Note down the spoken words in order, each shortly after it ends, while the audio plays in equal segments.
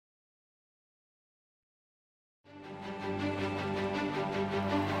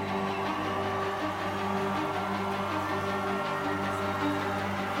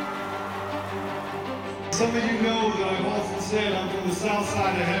some of you know that I've often said I'm from the south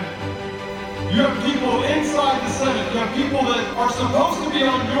side of heaven. You have people inside the Senate. You have people that are supposed to be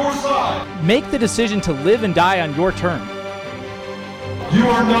on your side. Make the decision to live and die on your term. You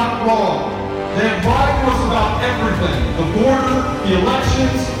are not wrong. That Biden was about everything. The border, the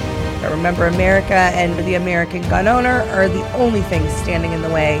elections. I remember America and the American gun owner are the only things standing in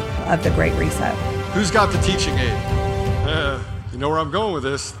the way of the Great Reset. Who's got the teaching aid? You know where I'm going with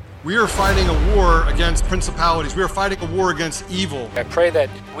this. We are fighting a war against principalities. We are fighting a war against evil. I pray that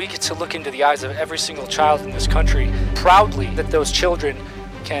we get to look into the eyes of every single child in this country proudly, that those children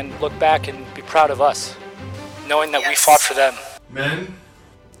can look back and be proud of us, knowing that we fought for them. Men,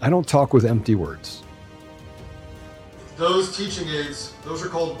 I don't talk with empty words. those teaching aids, those are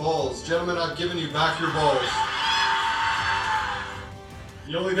called balls. Gentlemen, I've given you back your balls.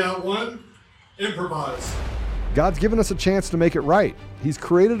 You only got one? Improvise. God's given us a chance to make it right. He's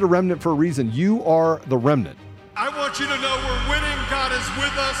created a remnant for a reason. You are the remnant. I want you to know we're winning. God is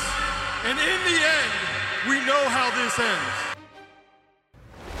with us. And in the end, we know how this ends.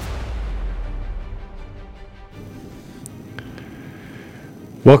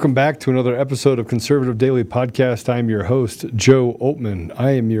 Welcome back to another episode of Conservative Daily Podcast. I'm your host, Joe Oltman. I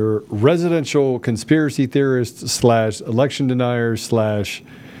am your residential conspiracy theorist / election denier /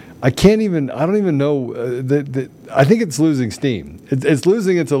 I don't even know. I think it's losing steam. It's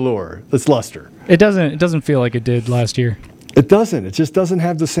losing its allure, its luster. It doesn't feel like it did last year. It doesn't. It just doesn't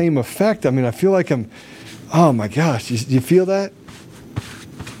have the same effect. I mean, I feel like oh my gosh, you feel that?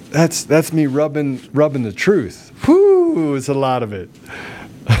 That's me rubbing the truth. Whoo, it's a lot of it.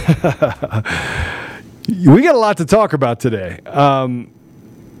 We got a lot to talk about today.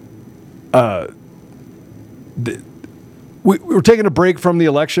 We're taking a break from the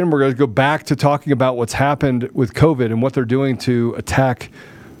election. We're going to go back to talking about what's happened with COVID and what they're doing to attack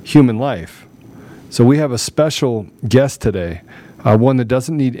human life. So we have a special guest today, one that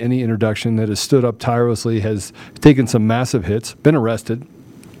doesn't need any introduction, that has stood up tirelessly, has taken some massive hits, been arrested,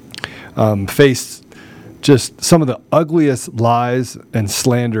 faced just some of the ugliest lies and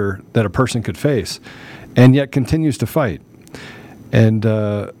slander that a person could face, and yet continues to fight. And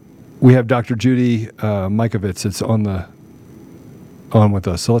we have Dr. Judy Mikovits. It's on with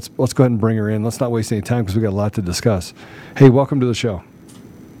us. So let's go ahead and bring her in. Let's not waste any time because we got a lot to discuss. Hey, welcome to the show.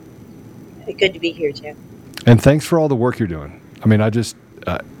 Good to be here, Jim. And thanks for all the work you're doing. I mean, I just,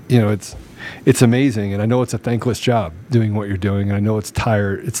 it's amazing, and I know it's a thankless job doing what you're doing, and I know it's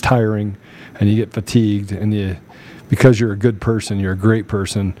tiring, and you get fatigued, and because you're a good person, you're a great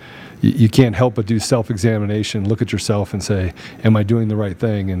person, you can't help but do self-examination, look at yourself and say, am I doing the right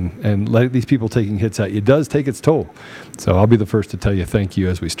thing? And let these people taking hits at you, it does take its toll. So I'll be the first to tell you thank you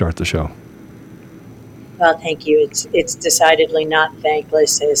as we start the show. Well, thank you. It's decidedly not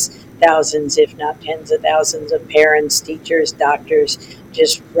thankless, as thousands, if not tens of thousands of parents, teachers, doctors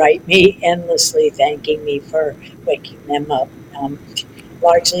just write me endlessly thanking me for waking them up,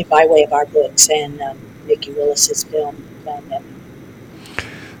 largely by way of our books and Nikki Willis's film, Pandemic.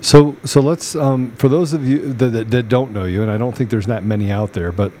 So let's, for those of you that don't know you, and I don't think there's that many out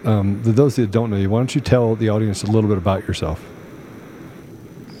there, but those that don't know you, why don't you tell the audience a little bit about yourself?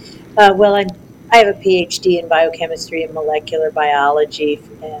 Well, I have a PhD in biochemistry and molecular biology,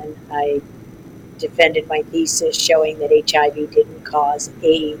 and I defended my thesis showing that HIV didn't cause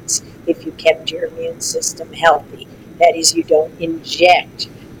AIDS if you kept your immune system healthy. That is, you don't inject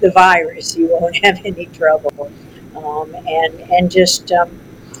the virus, you won't have any trouble.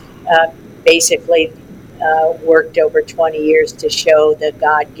 Basically worked over 20 years to show the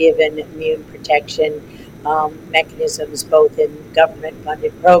God-given immune protection mechanisms, both in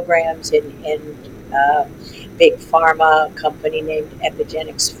government-funded programs, in big pharma, a company named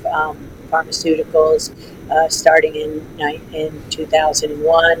Epigenics Pharmaceuticals, starting in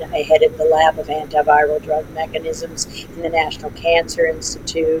 2001. I headed the lab of antiviral drug mechanisms in the National Cancer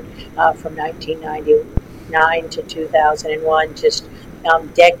Institute from 1999 to 2001, just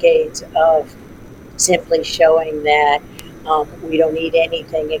decades of simply showing that we don't need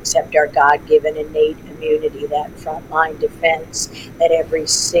anything except our God-given innate immunity, that frontline defense that every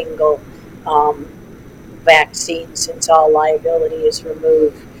single vaccine, since all liability is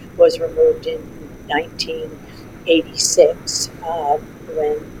removed, was removed in 1986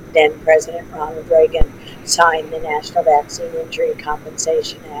 when then President Ronald Reagan signed the National Vaccine Injury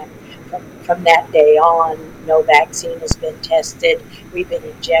Compensation Act. From that day on, no vaccine has been tested. We've been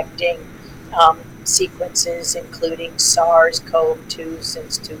injecting sequences, including SARS-CoV-2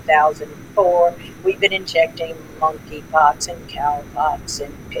 since 2004. We've been injecting monkeypox and cowpox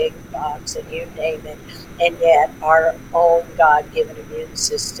and pigpox and you name it. And yet our own God-given immune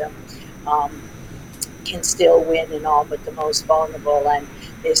system can still win in all but the most vulnerable. And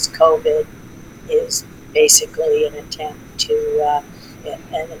this COVID is basically an attempt to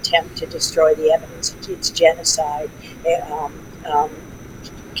destroy the evidence. It's genocide,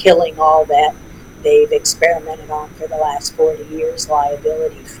 killing all that they've experimented on for the last 40 years,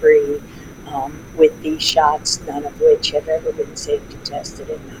 liability-free, with these shots, none of which have ever been safety tested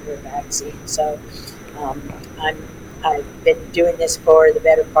in another vaccine. So I've been doing this for the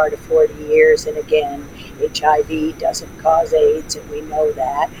better part of 40 years, and again, HIV doesn't cause AIDS, and we know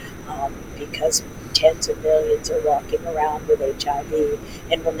that because tens of millions are walking around with HIV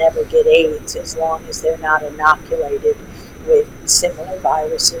and will never get AIDS as long as they're not inoculated with similar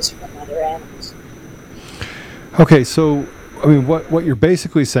viruses from other animals. Okay, so I mean, what you're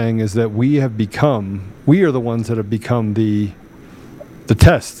basically saying is that we are the ones that have become the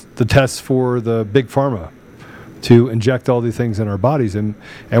tests for the big pharma to inject all these things in our bodies, and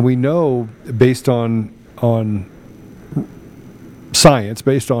we know based on science,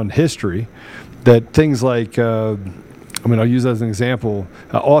 based on history, that things like I'll use as an example,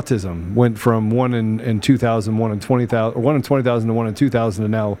 autism went from 1 in 2000, 1 in 20,000, or 1 in 20,000 to 1 in 2000,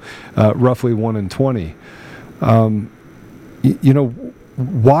 and now roughly 1 in 20.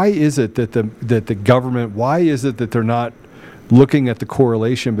 Why is it that the government? Why is it that they're not looking at the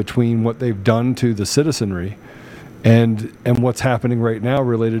correlation between what they've done to the citizenry and what's happening right now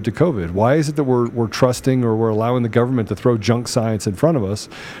related to COVID? Why is it that we're trusting, or we're allowing the government to throw junk science in front of us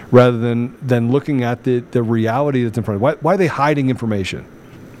rather than looking at the reality that's in front of us? Why are they hiding information?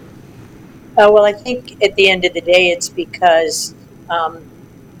 Well, I think at the end of the day, it's because,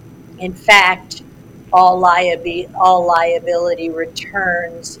 in fact, all liability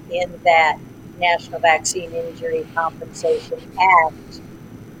returns in that National Vaccine Injury Compensation Act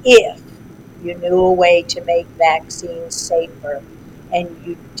if you knew a way to make vaccines safer and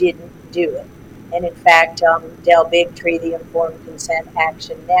you didn't do it. And in fact, Del Bigtree, the Informed Consent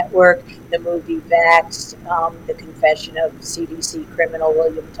Action Network, the movie Vaxxed, the confession of CDC criminal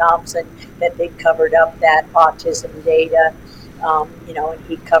William Thompson, that they covered up that autism data, and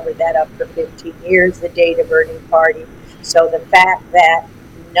he covered that up for 15 years, the data burning party. So the fact that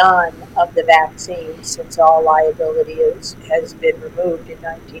none of the vaccines, since all liability has been removed in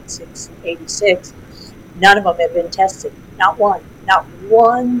 1986, none of them have been tested. Not one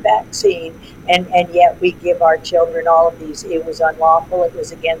vaccine. And yet we give our children all of these. It was unlawful. It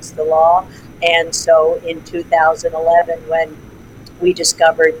was against the law. And so in 2011, when we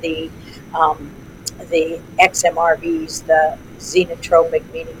discovered the XMRVs, the xenotropic,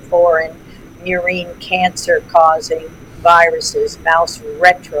 meaning foreign, murine cancer-causing viruses, mouse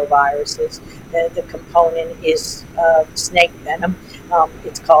retroviruses. The component is snake venom.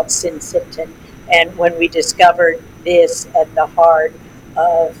 It's called syncytin. And when we discovered this at the heart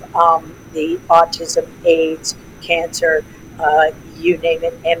of the autism, AIDS, cancer, you name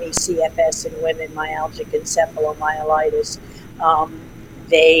it, ME/CFS in women, myalgic encephalomyelitis,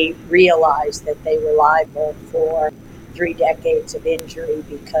 they realized that they were liable for 3 decades of injury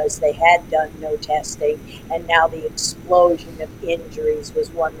because they had done no testing, and now the explosion of injuries was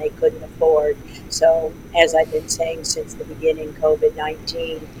one they couldn't afford. So, as I've been saying since the beginning,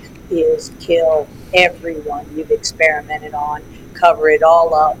 COVID-19 is kill everyone you've experimented on, cover it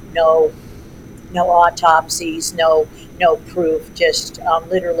all up, no autopsies, no proof, just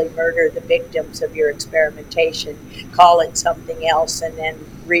literally murder the victims of your experimentation, call it something else, and then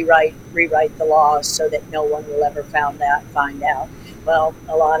rewrite the laws so that no one will ever find out. Well,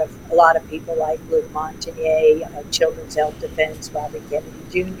 a lot of people like Luc Montagnier, Children's Health Defense, Bobby Kennedy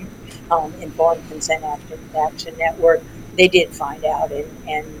Jr., Informed Consent Action Network, they did find out,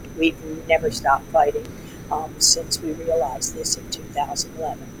 and we've never stopped fighting since we realized this in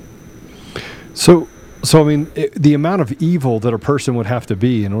 2011. So I mean, the amount of evil that a person would have to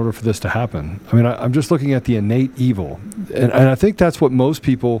be in order for this to happen. I mean, I'm just looking at the innate evil, and I think that's what most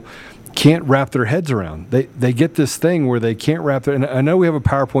people can't wrap their heads around. They get this thing where they can't wrap their. And I know we have a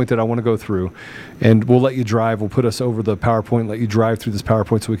PowerPoint that I want to go through, and we'll let you drive. We'll put us over the PowerPoint, let you drive through this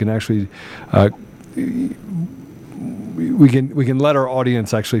PowerPoint, so we can actually. We can let our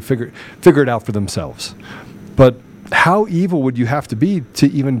audience actually figure it out for themselves. But how evil would you have to be to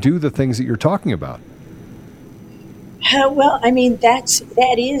even do the things that you're talking about? Well, I mean, that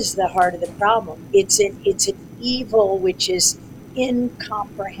is the heart of the problem. It's an evil which is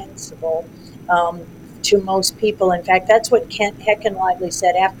incomprehensible to most people. In fact, that's what Kent Heckenlively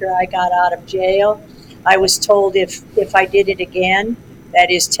said after I got out of jail. I was told if I did it again, that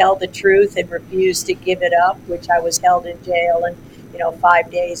is, tell the truth and refuse to give it up, which I was held in jail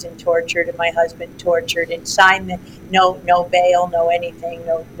 5 days and tortured, and my husband tortured, and signed the no bail, no anything,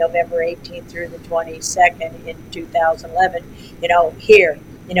 no November 18th through the 22nd in 2011. Here,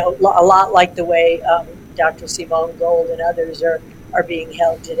 a lot like the way Dr. Simone Gold and others are being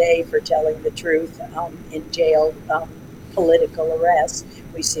held today for telling the truth in jail, political arrests.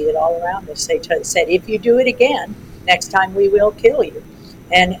 We see it all around us. They said, if you do it again, next time we will kill you.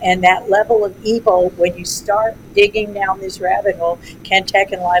 And that level of evil, when you start digging down this rabbit hole, Ken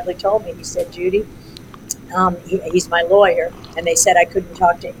Tech and Lively told me, he said, Judy, he's my lawyer, and they said I couldn't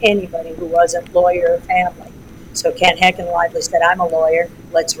talk to anybody who wasn't lawyer or family. So Ken Heck and Lively said, I'm a lawyer,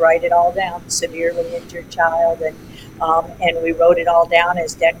 let's write it all down, severely injured child, and we wrote it all down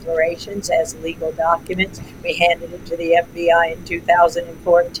as declarations, as legal documents. We handed it to the FBI in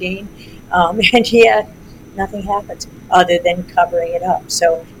 2014, and yet nothing happens other than covering it up.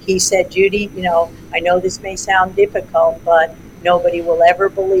 So he said, Judy, I know this may sound difficult, but nobody will ever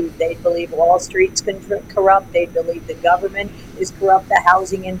believe. They'd believe Wall Street's corrupt. They'd believe the government is corrupt, the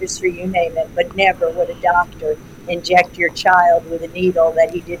housing industry, you name it. But never would a doctor inject your child with a needle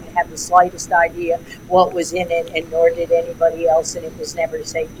that he didn't have the slightest idea what was in it, and nor did anybody else, and it was never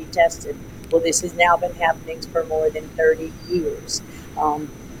safety tested. Well, this has now been happening for more than 30 years.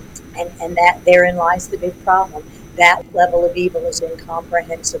 And that therein lies the big problem. That level of evil is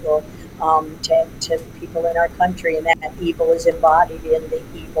incomprehensible to people in our country, and that evil is embodied in the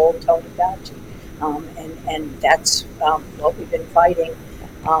evil Tony Fauci. And that's what we've been fighting,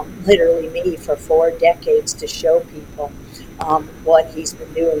 literally me, for 4 decades, to show people what he's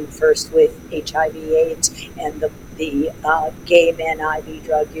been doing, first with HIV/AIDS and the gay men, IV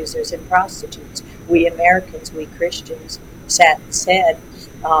drug users, and prostitutes. We Americans, we Christians, sat and said,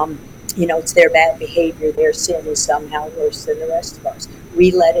 it's their bad behavior, their sin is somehow worse than the rest of us.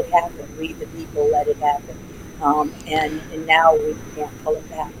 We let it happen. We, the people, let it happen. And now we can't pull it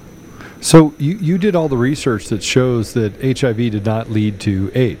back. So you did all the research that shows that HIV did not lead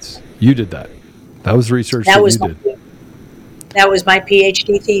to AIDS. You did that. That was research that you did. That was my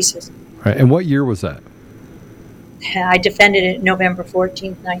PhD thesis. Right. And what year was that? I defended it November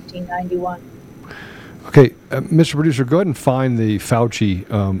 14th, 1991. Okay, Mr. Producer, go ahead and find the Fauci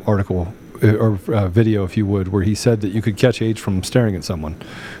article or video, if you would, where he said that you could catch AIDS from staring at someone.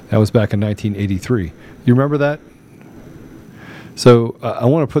 That was back in 1983. You remember that? So I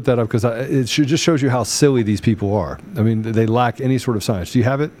want to put that up because it just shows you how silly these people are. I mean, they lack any sort of science. Do you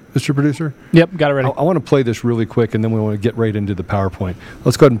have it, Mr. Producer? Yep, got it ready. I want to play this really quick, and then we want to get right into the PowerPoint.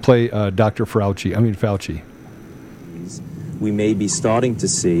 Let's go ahead and play Dr. Fauci. We may be starting to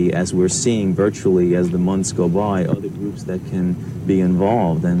see, as we're seeing virtually as the months go by, other groups that can be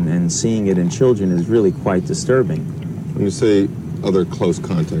involved, and seeing it in children is really quite disturbing. When you say other close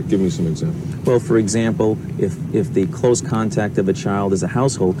contact, give me some examples. Well, for example, if the close contact of a child is a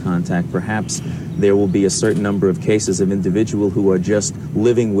household contact, perhaps there will be a certain number of cases of individual who are just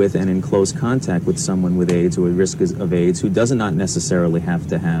living with and in close contact with someone with AIDS or at risk of AIDS, who does not necessarily have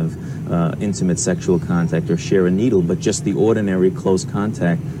to have intimate sexual contact or share a needle, but just the ordinary close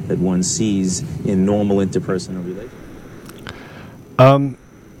contact that one sees in normal interpersonal relations.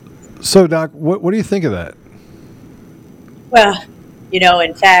 So, Doc, what do you think of that? Well,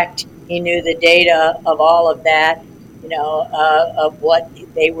 in fact, he knew the data of all of that, of what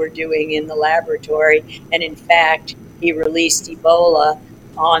they were doing in the laboratory. And in fact, he released Ebola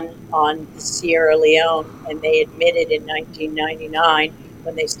on Sierra Leone, and they admitted in 1999,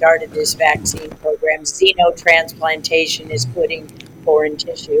 when they started this vaccine program, xenotransplantation is putting foreign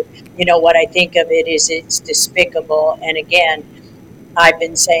tissue. What I think of it is it's despicable. And again, I've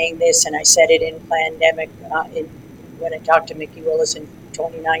been saying this, and I said it in pandemic, when I talked to Mickey Willis in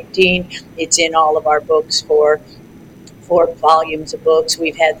 2019, it's in all of our books, for 4 volumes of books.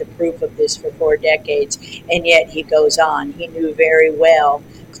 We've had the proof of this for 4 decades. And yet he goes on. He knew very well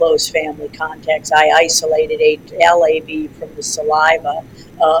close family contacts. I isolated LAV from the saliva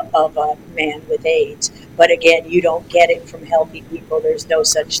of a man with AIDS. But again, you don't get it from healthy people. There's no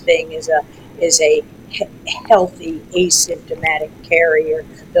such thing as a healthy asymptomatic carrier.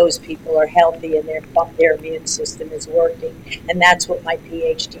 Those people are healthy and their immune system is working, and that's what my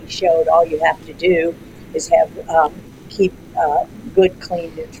PhD showed. All you have to do is have keep good,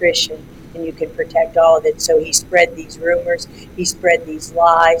 clean nutrition, and you can protect all of it. So he spread these rumors, he spread these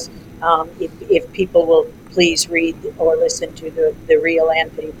lies. If people will please read or listen to the Real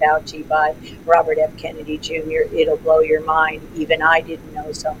Anthony Fauci by Robert F. Kennedy Jr., it'll blow your mind. Even I didn't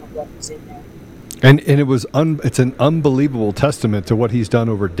know some of what was in there. And it was it's an unbelievable testament to what he's done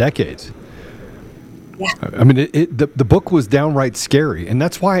over decades. Yeah. I mean, the book was downright scary, and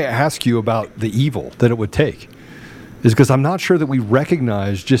that's why I ask you about the evil that it would take. is because I'm not sure that we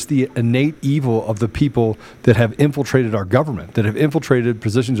recognize just the innate evil of the people that have infiltrated our government, that have infiltrated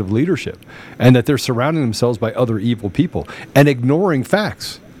positions of leadership, and that they're surrounding themselves by other evil people and ignoring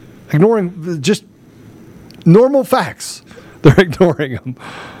facts, ignoring just normal facts. They're ignoring them.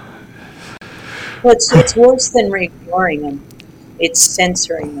 Well, it's worse than ignoring them. It's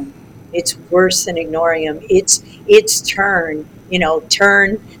censoring them. It's worse than ignoring them. It's turn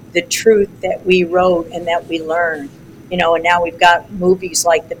the truth that we wrote and that we learned. And now we've got movies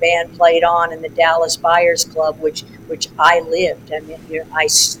like The Band Played On and the Dallas Buyers Club, which I lived. I mean, I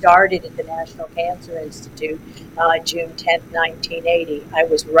started at the National Cancer Institute June 10th, 1980. I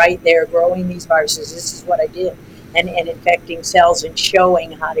was right there growing these viruses. This is what I did. And infecting cells and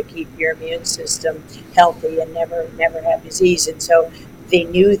showing how to keep your immune system healthy and never have disease. And so they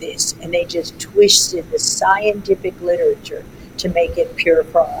knew this, and they just twisted the scientific literature to make it pure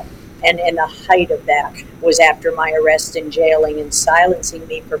fraud. And the height of that was after my arrest and jailing and silencing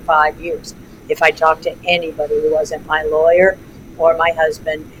me for 5 years. If I talked to anybody who wasn't my lawyer or my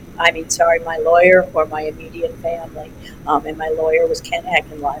husband, my lawyer or my immediate family, and my lawyer was Ken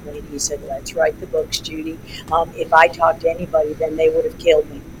Eckenlively, and he said, let's write the books, Judy. If I talked to anybody, then they would have killed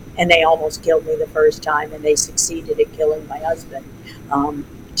me. And they almost killed me the first time, and they succeeded at killing my husband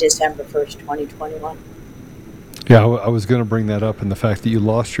December 1st, 2021. Yeah, I was going to bring that up, and the fact that you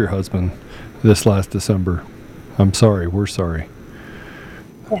lost your husband this last December. I'm sorry. We're sorry.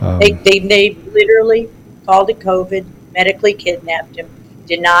 Yeah, they literally called it COVID, medically kidnapped him,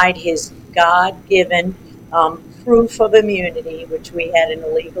 denied his God-given proof of immunity, which we had an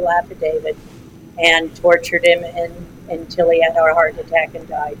illegal affidavit, and tortured him until he had a heart attack and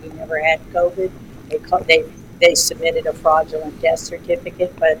died. He never had COVID. They submitted a fraudulent death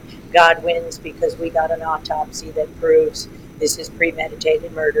certificate, but God wins because we got an autopsy that proves this is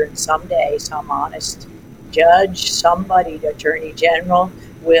premeditated murder. And someday, some honest judge, somebody, attorney general,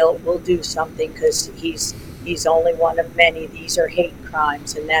 will do something, because he's only one of many. These are hate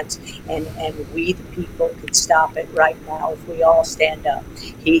crimes, and we the people could stop it right now if we all stand up.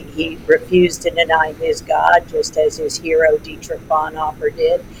 He refused to deny his God, just as his hero Dietrich Bonhoeffer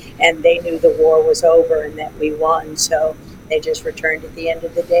did, and they knew the war was over and that we won, so they just returned at the end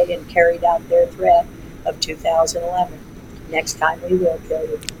of the day and carried out their threat of 2011. Next time we will kill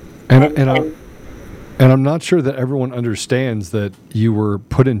you. And I'm not sure that everyone understands that you were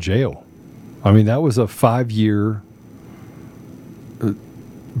put in jail. I mean, that was a 5-year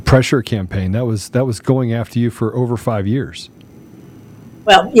pressure campaign. That was going after you for over 5 years.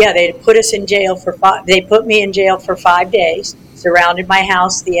 Well, yeah, they put us in jail they put me in jail for 5 days, surrounded my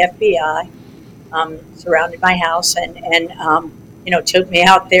house, the FBI, surrounded my house and took me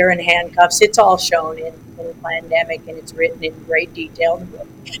out there in handcuffs. It's all shown in the pandemic, and it's written in great detail in the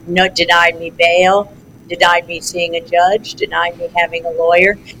book. Denied me bail, denied me seeing a judge, denied me having a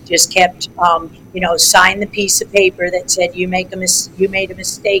lawyer, just kept, signed the piece of paper that said you made a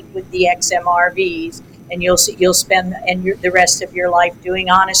mistake with the XMRVs, and you'll spend the rest of your life doing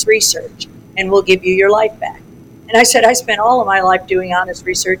honest research, and we'll give you your life back. And I said, I spent all of my life doing honest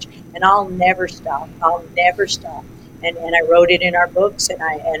research, and I'll never stop. I'll never stop. And I wrote it in our books, and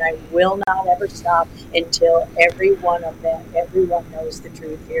I will not ever stop until everyone knows the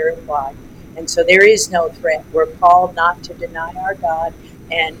truth here and why. And so there is no threat. We're called not to deny our God,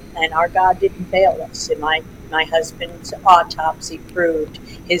 and our God didn't fail us. And my husband's autopsy proved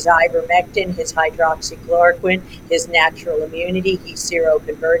his ivermectin, his hydroxychloroquine, his natural immunity. He's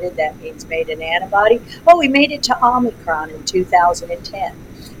seroconverted. That means made an antibody. Oh, we made it to Omicron in 2010.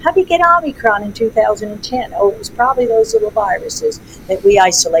 How did you get Omicron in 2010? Oh, it was probably those little viruses that we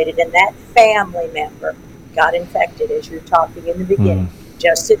isolated, and that family member got infected, as you're talking in the beginning,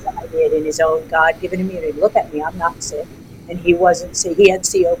 just as I did, in his own God-given immunity. Look at me, I'm not sick. And he wasn't sick. He had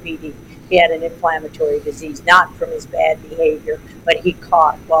COPD. He had an inflammatory disease, not from his bad behavior, but he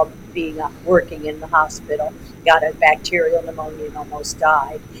caught while working in the hospital, got a bacterial pneumonia and almost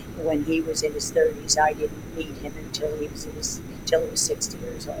died. When he was in his 30s, I didn't meet him until he was 60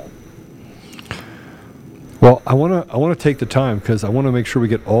 years old. Well, I want to take the time, because I want to make sure we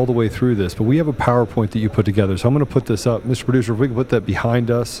get all the way through this. But we have a PowerPoint that you put together, so I'm going to put this up, Mr. Producer. If we can put that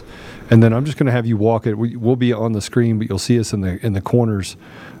behind us, and then I'm just going to have you walk it. We'll be on the screen, but you'll see us in the corners,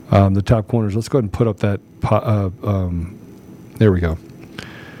 the top corners. Let's go ahead and put up that. There we go.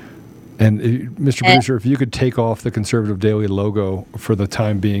 And Mr. Producer, if you could take off the Conservative Daily logo for the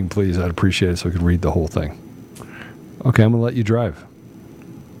time being, please, I'd appreciate it, so we could read the whole thing. Okay, I'm going to let you drive.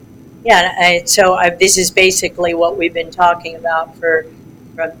 Yeah, this is basically what we've been talking about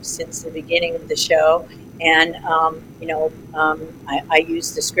since the beginning of the show, And, I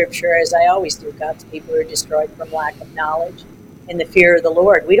use the scripture as I always do. God's people are destroyed from lack of knowledge and the fear of the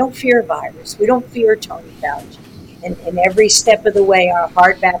Lord. We don't fear virus. We don't fear Tony Fauci. And every step of the way, our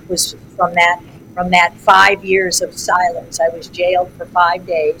hardback was from that 5 years of silence. I was jailed for 5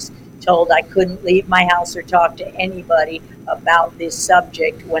 days, told I couldn't leave my house or talk to anybody about this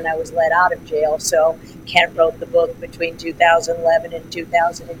subject when I was let out of jail. So Kent wrote the book between 2011 and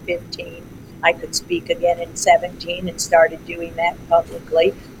 2015. I could speak again in 17 and started doing that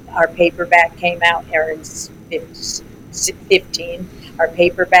publicly. Our paperback came out in 15. Our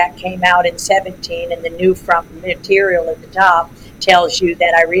paperback came out in 17, and the new front material at the top tells you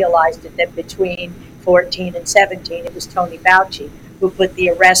that I realized that between 14 and 17, it was Tony Fauci who put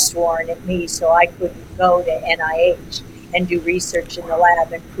the arrest warrant at me so I couldn't go to NIH and do research in the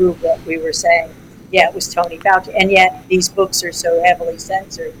lab and prove what we were saying. Yeah, it was Tony Fauci. And yet these books are so heavily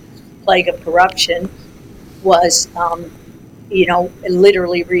censored. Plague of Corruption was, it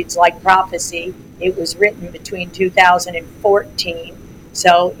literally reads like prophecy. It was written between 2014.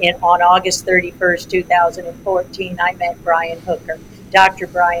 So on August 31st, 2014, I met Brian Hooker, Dr.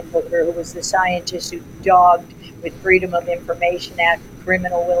 Brian Hooker, who was the scientist who dogged with Freedom of Information Act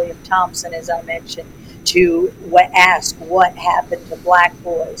criminal William Thompson, as I mentioned, to ask what happened to black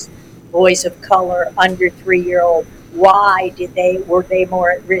boys of color under 3-year-old. Why were they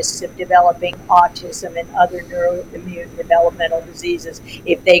more at risk of developing autism and other neuroimmune developmental diseases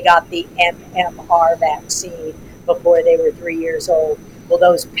if they got the MMR vaccine before they were 3 years old? Well,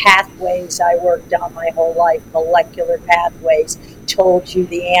 those pathways I worked on my whole life, molecular pathways, told you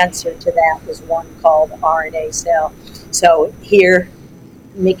the answer to that was one called RNA cell. So here,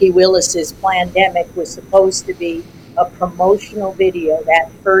 Mickey Willis's Plandemic was supposed to be a promotional video, that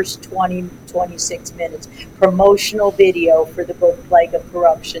first 26 minutes, promotional video for the book Plague of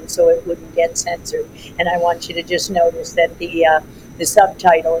Corruption so it wouldn't get censored. And I want you to just notice that the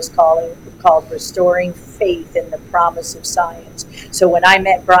subtitle is called Restoring Faith in the Promise of Science. So when I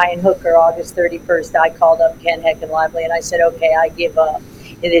met Brian Hooker August 31st, I called up Ken Heckenlively and I said, okay, I give up.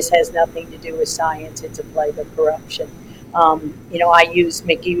 This has nothing to do with science. It's a plague of corruption. I use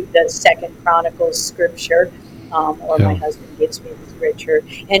the 2nd Chronicles scripture, my husband gives me the scripture.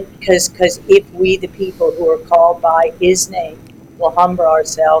 And because if we, the people who are called by his name, will humble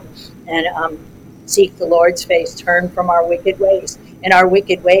ourselves and seek the Lord's face, turn from our wicked ways. And our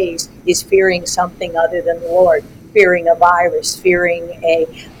wicked ways is fearing something other than the Lord, fearing a virus, fearing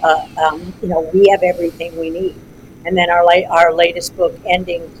we have everything we need. And then our latest book,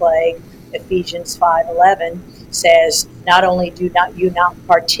 Ending Plague, Ephesians 5:11, says, not only do you not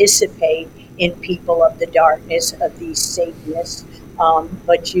participate in people of the darkness, of these Satanists,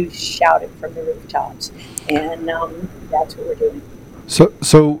 but you shout it from the rooftops. And that's what we're doing.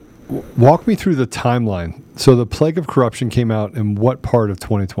 So walk me through the timeline. So the Plague of Corruption came out in what part of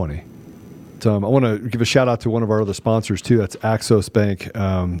 2020? I want to give a shout out to one of our other sponsors too. That's Axos Bank.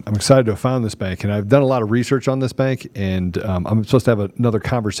 I'm excited to have found this bank, and I've done a lot of research on this bank, and I'm supposed to have another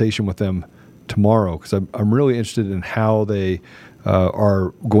conversation with them tomorrow because I'm really interested in how they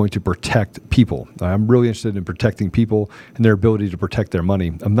are going to protect people. I'm really interested in protecting people and their ability to protect their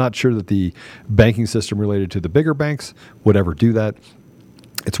money. I'm not sure that the banking system related to the bigger banks would ever do that.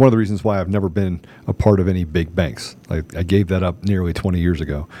 It's one of the reasons why I've never been a part of any big banks. I gave that up nearly 20 years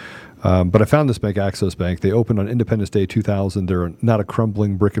ago. But I found this bank, Axos Bank. They opened on Independence Day 2000. They're not a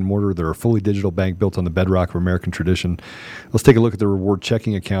crumbling brick and mortar. They're a fully digital bank built on the bedrock of American tradition. Let's take a look at the reward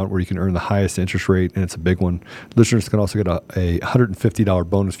checking account where you can earn the highest interest rate, and it's a big one. Listeners can also get a $150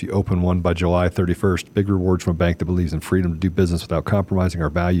 bonus if you open one by July 31st. Big rewards from a bank that believes in freedom to do business without compromising our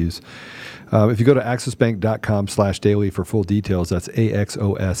values. If you go to axosbank.com/daily for full details, that's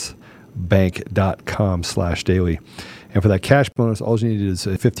axosbank.com/daily. And for that cash bonus, all you need is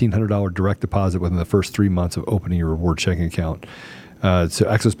a $1,500 direct deposit within the first 3 months of opening your reward checking account. So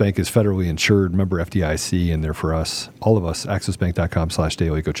Axos Bank is federally insured, member FDIC, and they're for us, all of us,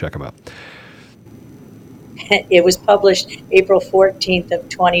 axosbank.com/daily. Go check them out. It was published April 14th of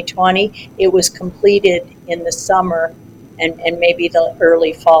 2020. It was completed in the summer and maybe the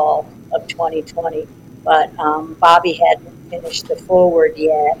early fall of 2020. But Bobby hadn't finished the forward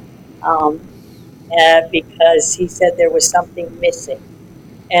yet. Because he said there was something missing.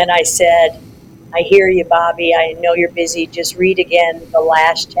 And I said, I hear you, Bobby. I know you're busy. Just read again the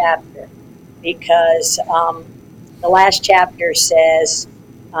last chapter. Because the last chapter says,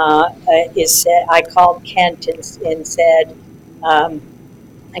 I called Kent and said,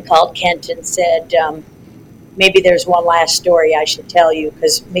 maybe there's one last story I should tell you,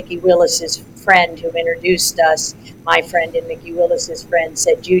 because Mickey Willis's friend who introduced us, my friend and Mickey Willis's friend,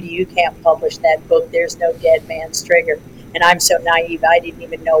 said, Judy, you can't publish that book. There's no dead man's trigger. And I'm so naive, I didn't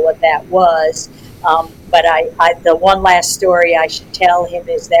even know what that was. But the one last story I should tell him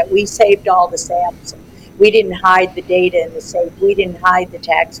is that we saved all the samples. We didn't hide the data in the safe. We didn't hide the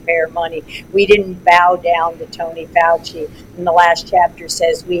taxpayer money. We didn't bow down to Tony Fauci. And the last chapter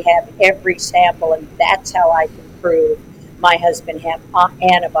says we have every sample, and that's how I can prove my husband had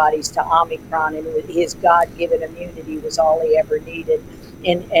antibodies to Omicron, and his God-given immunity was all he ever needed.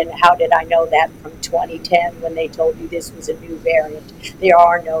 And how did I know that from 2010 when they told you this was a new variant? There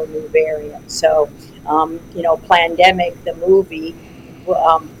are no new variants. So, Plandemic, the movie,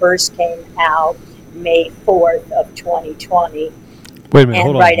 first came out May 4th of 2020. Wait a minute,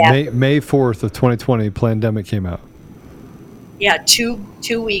 hold on. May 4th of 2020, Plandemic came out. Yeah, two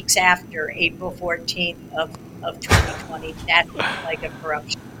weeks after April 14th of 2020. That's like a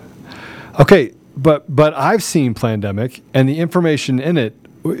corruption. Okay, but I've seen Plandemic, and the information in it,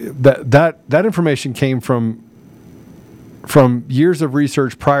 that information came from years of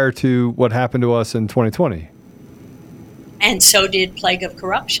research prior to what happened to us in 2020. And so did Plague of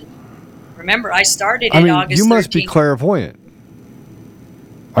Corruption. Remember, I started in August 13th. You must be clairvoyant.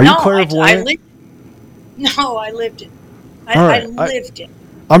 Are you clairvoyant? I lived it. I lived it.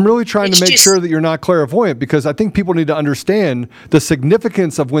 I'm really trying to make sure that you're not clairvoyant, because I think people need to understand the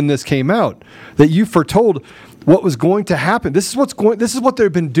significance of when this came out, that you foretold what was going to happen. This is what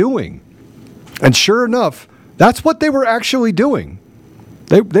they've been doing. And sure enough, that's what they were actually doing.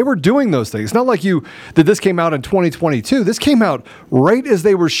 They were doing those things. It's not like that this came out in 2022. This came out right as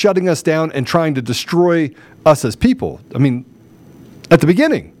they were shutting us down and trying to destroy us as people. I mean, at the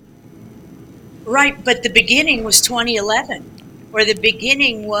beginning. Right, but the beginning was 2011, or the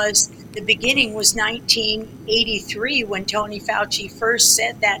beginning was 1983 when Tony Fauci first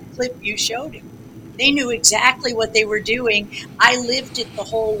said that clip you showed him. They knew exactly what they were doing. I lived it the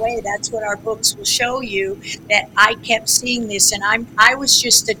whole way. That's what our books will show you, that I kept seeing this, and I was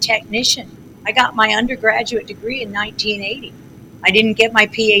just a technician. I got my undergraduate degree in 1980. I didn't get my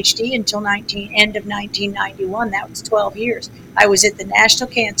PhD until end of 1991. That was 12 years. I was at the National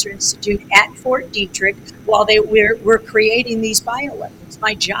Cancer Institute at Fort Detrick while they were creating these bioweapons.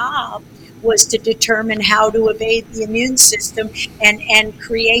 My job was to determine how to evade the immune system and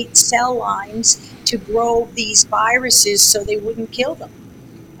create cell lines to grow these viruses so they wouldn't kill them.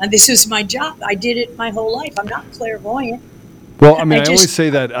 And this was my job. I did it my whole life. I'm not clairvoyant. Well, I only say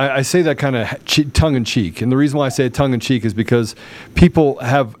that, I say that kind of tongue-in-cheek. And the reason why I say it tongue-in-cheek is because people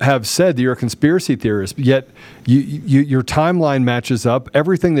have said that you're a conspiracy theorist, yet your timeline matches up.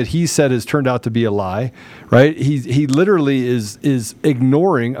 Everything that he said has turned out to be a lie, right? He literally is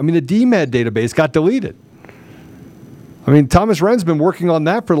ignoring. The DMED database got deleted. Thomas Wren's been working on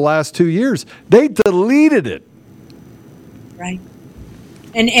that for the last 2 years. They deleted it. Right.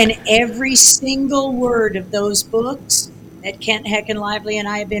 And every single word of those books that Kent Heckenlively and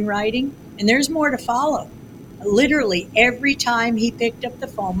I have been writing, and there's more to follow. Literally, every time he picked up the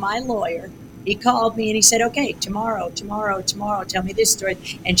phone, my lawyer, he called me and he said, okay, tomorrow, tell me this story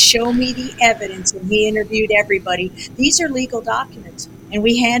and show me the evidence. And he interviewed everybody. These are legal documents. And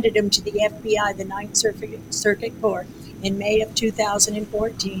we handed them to the FBI, the Ninth Circuit Court, in May of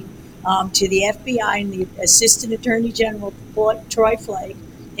 2014, to the FBI and the Assistant Attorney General, Troy Flake.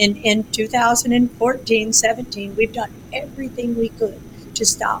 In 2014-17, we've done everything we could to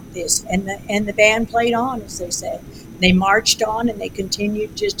stop this, and the band played on, as they say. They marched on, and they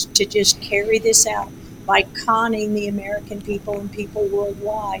continued to just carry this out by conning the American people and people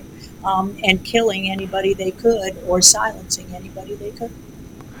worldwide, and killing anybody they could or silencing anybody they could.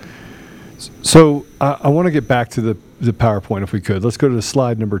 So I want to get back to the PowerPoint if we could. Let's go to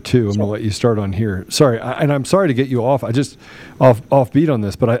slide number 2. I'm going to let you start on here. Sorry, and I'm sorry to get you off. I just off beat on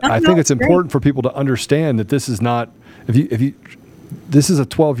this, but I think it's important for people to understand that this is not this is a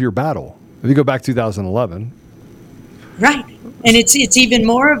 12-year battle. If you go back to 2011, right, and it's even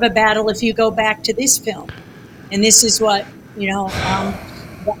more of a battle if you go back to this film, and this is what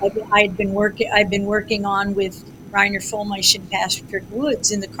I've been working on with Reiner Fullmeish and Patrick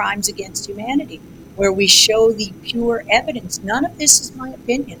Woods in the Crimes Against Humanity, where we show the pure evidence. None of this is my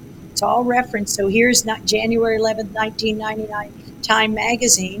opinion. It's all reference. So here's January 11th, 1999, Time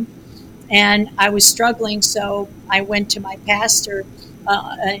magazine. And I was struggling, so I went to my pastor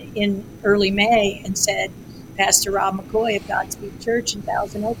in early May and said, Pastor Rob McCoy of Godspeed Church in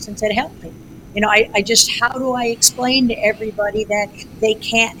Thousand Oaks, and said, help me. How do I explain to everybody that they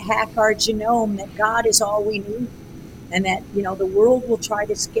can't hack our genome, that God is all we need? and that, the world will try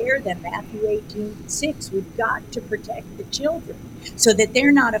to scare them. Matthew 18:6, we've got to protect the children so that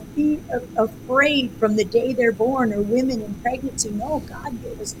they're not afraid from the day they're born, or women in pregnancy. No, God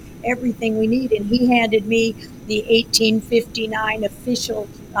gave us everything we need. And he handed me the 1859 official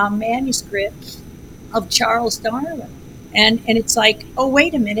manuscript of Charles Darwin. And it's like, oh,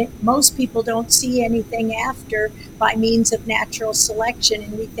 wait a minute, most people don't see anything after by means of natural selection,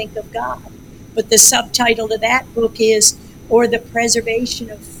 and we think of God. But the subtitle to that book is, or the preservation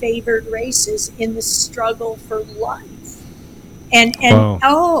of favored races in the struggle for life. And wow.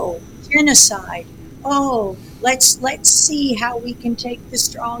 Oh, genocide. Oh, let's see how we can take the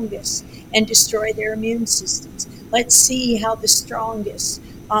strongest and destroy their immune systems. Let's see how the strongest,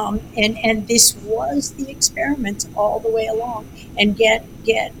 and this was the experiment all the way along, and get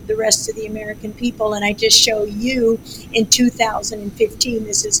the rest of the American people. And I just show you in 2015,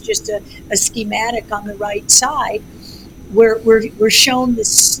 this is just a schematic on the right side, where we're shown the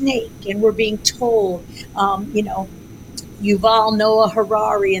snake, and we're being told, Yuval Noah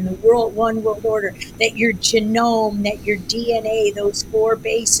Harari and the One World Order, that your genome, that your DNA, those 4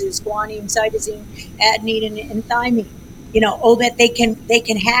 bases, guanine, cytosine, adenine, and thymine, that they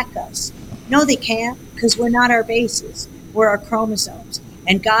can hack us. No, they can't, because we're not our bases. We're our chromosomes.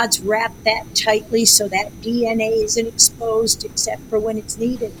 And God's wrapped that tightly so that DNA isn't exposed except for when it's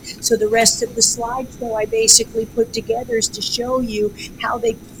needed. So the rest of the slideshow I basically put together is to show you how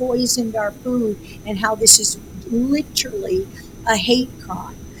they poisoned our food, and how this is literally a hate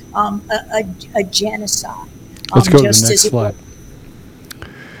crime, a genocide. Let's go to the next slide.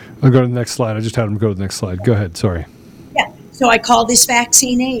 I'll go to the next slide. I just had him go to the next slide. Go ahead. Sorry. Yeah. So I call this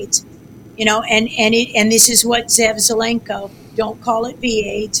vaccine AIDS, and this is what Zev Zelenko, don't call it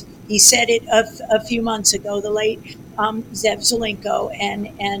V-AIDS. He said it a few months ago, the late Zev Zelenko, and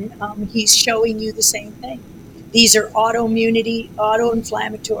he's showing you the same thing. These are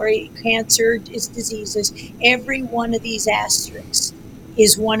autoinflammatory, cancer diseases. Every one of these asterisks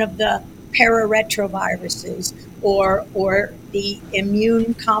is one of the pararetroviruses or the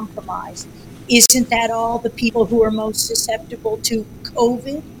immune compromised. Isn't that all the people who are most susceptible to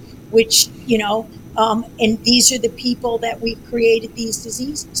COVID? Which, and these are the people that we've created these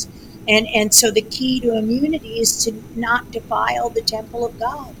diseases. And so the key to immunity is to not defile the temple of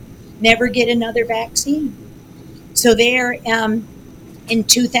God. Never get another vaccine. So there, in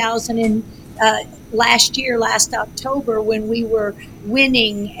 2000 last October, when we were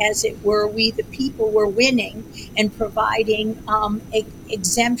winning, as it were, we the people were winning and providing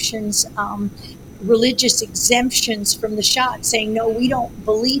exemptions, religious exemptions from the shot, saying, no, we don't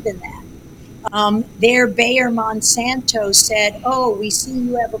believe in that. There, Bayer Monsanto said, oh, we see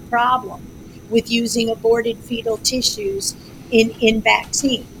you have a problem with using aborted fetal tissues in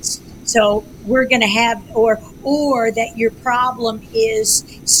vaccines. So we're going to have, or that your problem is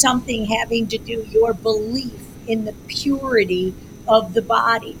something having to do your belief in the purity of the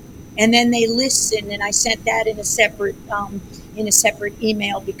body. And then they listen, and I sent that in a separate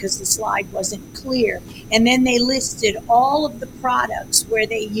email because the slide wasn't clear. And then they listed all of the products where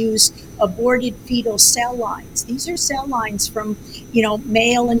they use aborted fetal cell lines. These are cell lines from,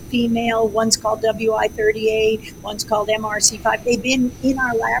 male and female. One's called WI38, one's called MRC5. They've been in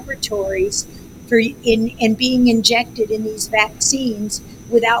our laboratories and being injected in these vaccines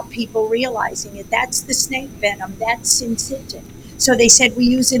without people realizing it. That's the snake venom. That's syncytin. So they said we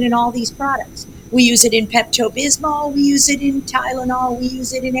use it in all these products. We use it in Pepto-Bismol, we use it in Tylenol, we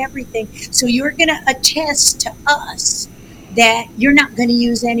use it in everything. So you're going to attest to us that you're not going to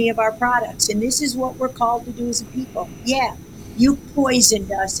use any of our products. And this is what we're called to do as a people. Yeah, you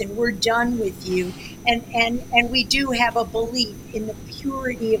poisoned us and we're done with you. And we do have a belief in the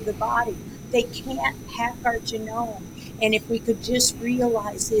purity of the body. They can't hack our genome. And if we could just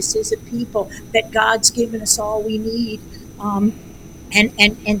realize this as a people, that God's given us all we need,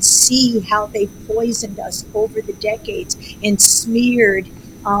 and see how they poisoned us over the decades and smeared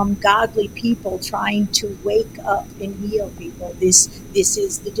godly people trying to wake up and heal people. This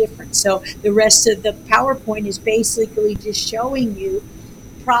is the difference. So the rest of the PowerPoint is basically just showing you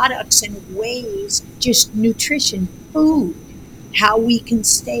products and ways, just nutrition, food, how we can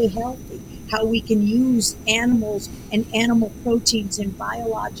stay healthy, how we can use animals and animal proteins and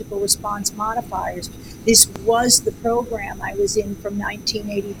biological response modifiers. This was the program I was in from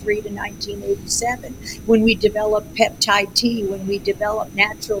 1983 to 1987 when we developed peptide T, when we developed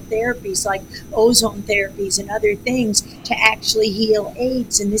natural therapies like ozone therapies and other things to actually heal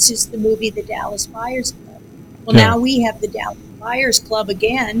AIDS. And this is the movie The Dallas Buyers Club. Well, now we have the Dallas Buyers Club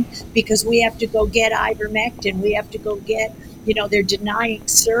again because we have to go get ivermectin. We have to go get they're denying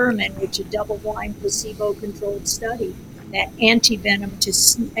Sermon, which is a double-blind, placebo-controlled study, that anti-venom to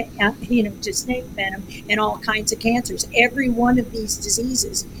snake venom and all kinds of cancers. Every one of these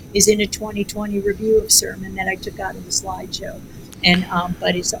diseases is in a 2020 review of Sermon that I took out of the slideshow, and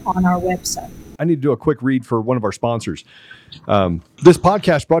but it's on our website. I need to do a quick read for one of our sponsors. This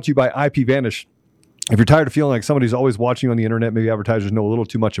podcast brought to you by IPVanish. If you're tired of feeling like somebody's always watching you on the internet, maybe advertisers know a little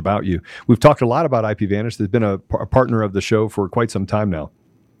too much about you. We've talked a lot about IPVanish. They've been a partner of the show for quite some time now.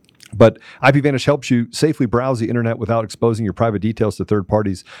 But IPVanish helps you safely browse the internet without exposing your private details to third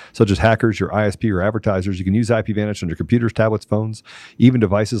parties, such as hackers, your ISP, or advertisers. You can use IPVanish on your computers, tablets, phones, even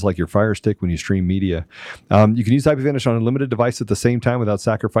devices like your Fire Stick when you stream media. You can use IPVanish on unlimited devices at the same time without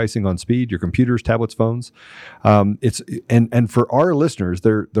sacrificing on speed, your computers, tablets, phones. And for our listeners,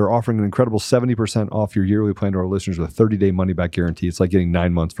 they're offering an incredible 70% off your yearly plan to our listeners with a 30-day money-back guarantee. It's like getting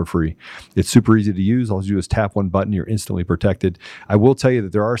 9 months for free. It's super easy to use. All you do is tap one button. You're instantly protected. I will tell you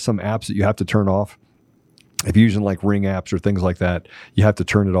that there are some apps that you have to turn off. If you're using like Ring apps or things like that, you have to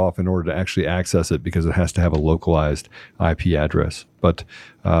turn it off in order to actually access it because it has to have a localized IP address. But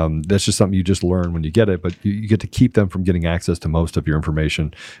that's just something you just learn when you get it, but you get to keep them from getting access to most of your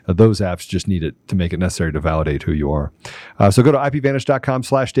information. Those apps just need it to make it necessary to validate who you are. So go to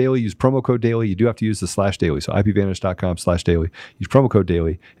ipvanish.com/daily, use promo code daily. You do have to use the /daily. So ipvanish.com/daily, use promo code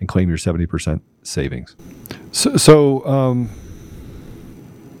daily and claim your 70% savings.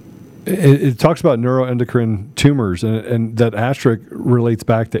 It talks about neuroendocrine tumors, and that asterisk relates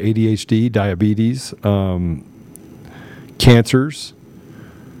back to ADHD, diabetes, cancers.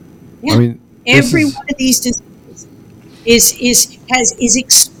 Yeah. I mean, every one of these diseases is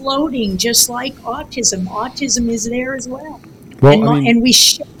exploding, just like autism. Autism is there as well. And we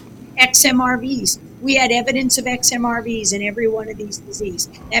show XMRVs. We had evidence of XMRVs in every one of these diseases.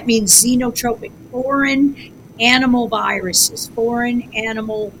 That means xenotropic, foreign animal viruses, foreign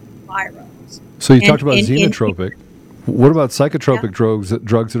animal virus. So you talked about xenotropic. What about psychotropic drugs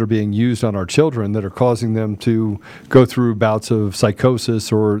that are being used on our children that are causing them to go through bouts of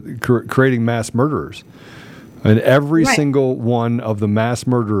psychosis or creating mass murderers? And every single one of the mass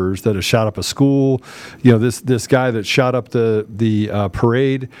murderers that have shot up a school, this guy that shot up the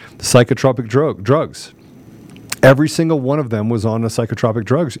parade, the psychotropic drugs. Every single one of them was on the psychotropic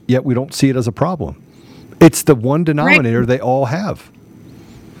drugs, yet we don't see it as a problem. It's the one denominator they all have.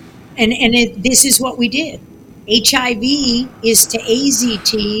 And this is what we did. HIV is to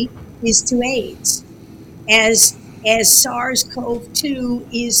AZT is to AIDS, as SARS-CoV-2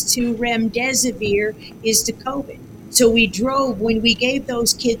 is to remdesivir is to COVID. So we drove, when we gave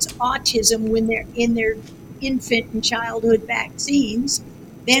those kids autism when they're in their infant and childhood vaccines,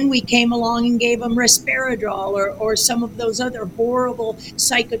 then we came along and gave them resveratrol or some of those other horrible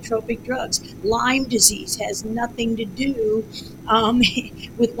psychotropic drugs. Lyme disease has nothing to do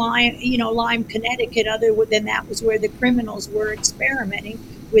with Lyme, Connecticut, other than that was where the criminals were experimenting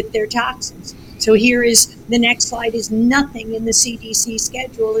with their toxins. So here is the next slide is nothing in the CDC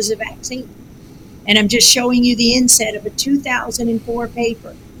schedule is a vaccine. And I'm just showing you the inset of a 2004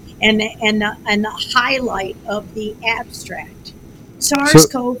 paper and the highlight of the abstract.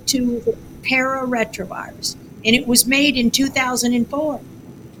 SARS-CoV-2 is a pararetrovirus, and it was made in 2004.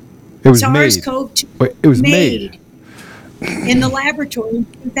 It was SARS-CoV-2 made. It was made in the laboratory in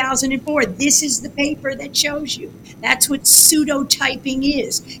 2004. This is the paper that shows you. That's what pseudotyping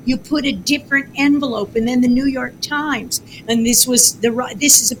is. You put a different envelope, and then the New York Times, and this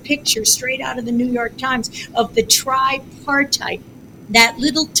is a picture straight out of the New York Times of the tripartite, that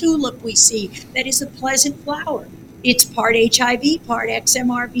little tulip we see that is a pleasant flower. It's part HIV, part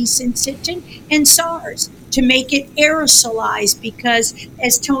XMRV syncytin, and SARS to make it aerosolized because,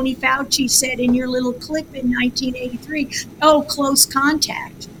 as Tony Fauci said in your little clip in 1983, close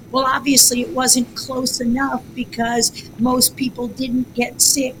contact. Well, obviously it wasn't close enough because most people didn't get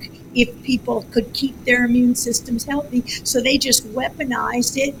sick if people could keep their immune systems healthy. So they just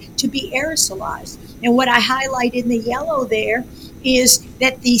weaponized it to be aerosolized. And what I highlight in the yellow there is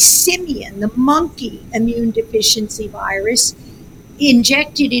that the simian, the monkey immune deficiency virus,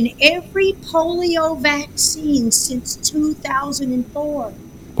 injected in every polio vaccine since 2004.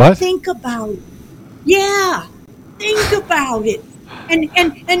 What? Think about it. Yeah, think about it. And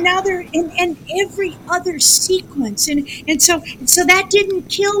now they're in every other sequence, and so that didn't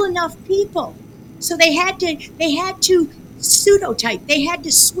kill enough people. So they had to pseudotype. They had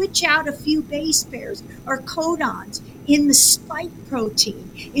to switch out a few base pairs or codons in the spike protein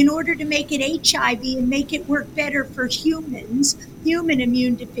in order to make it HIV and make it work better for humans, human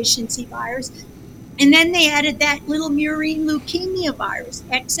immune deficiency virus. And then they added that little murine leukemia virus,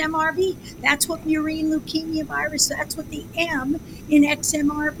 XMRV. That's what murine leukemia virus, that's what the M in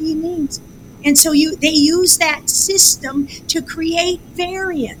XMRV means. And so they use that system to create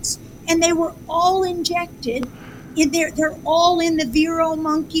variants. And they were all injected. They're all in the Vero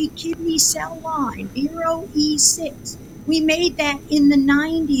monkey kidney cell line, Vero E6. We made that in the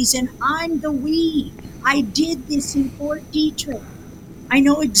 90s, and I'm the we. I did this in Fort Detrick. I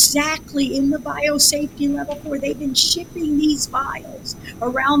know exactly in the biosafety level 4, they've been shipping these vials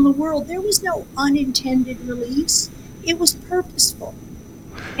around the world. There was no unintended release. It was purposeful.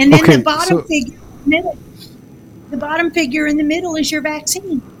 And then the bottom figure in the middle is your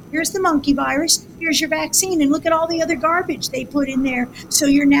vaccine. Here's the monkey virus. Here's your vaccine. And look at all the other garbage they put in there so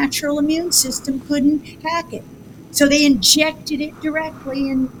your natural immune system couldn't hack it. So they injected it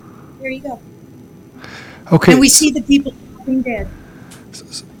directly, and there you go. Okay. And we see the people being dead.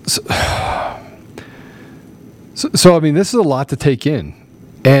 So, I mean, this is a lot to take in.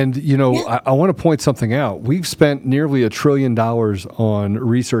 And, I want to point something out. We've spent nearly $1 trillion on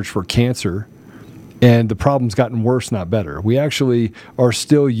research for cancer, and the problem's gotten worse, not better. We actually are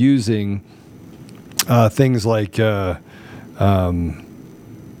still using things like,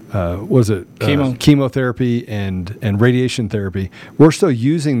 chemotherapy and radiation therapy. We're still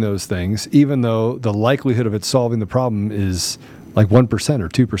using those things, even though the likelihood of it solving the problem is like 1% or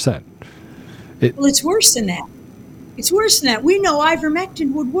 2%. Well, it's worse than that. It's worse than that. We know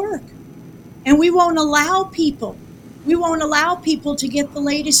ivermectin would work, and we won't allow people to get the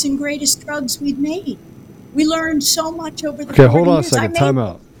latest and greatest drugs we've made. We learned so much over the 40 years. Okay, hold on a second. Time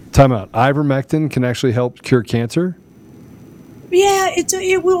out. Ivermectin can actually help cure cancer? Yeah,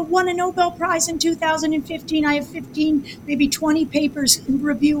 it won a Nobel Prize in 2015. I have 15, maybe 20 papers and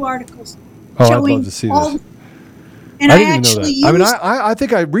review articles showing I'd love to see this. And I didn't even know that. I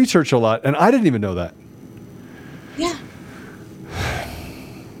think I researched a lot, and I didn't even know that. Yeah.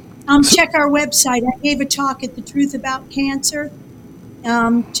 Check our website. I gave a talk at The Truth About Cancer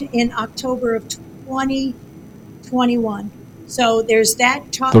in October of 2021. So there's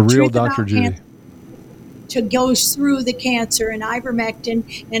that talk. The real Dr. Judy. To go through the cancer and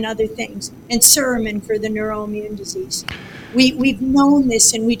ivermectin and other things, and Suramin for the neuroimmune disease. We've known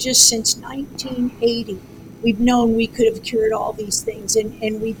this, and we just since 1980, we've known we could have cured all these things,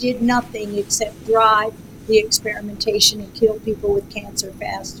 and we did nothing except drive the experimentation and kill people with cancer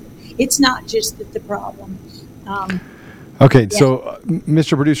faster. It's not just that the problem. Okay, so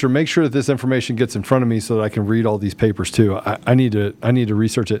Mr. Producer, make sure that this information gets in front of me so that I can read all these papers too. I need to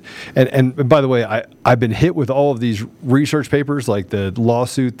research it. And by the way, I've been hit with all of these research papers, like the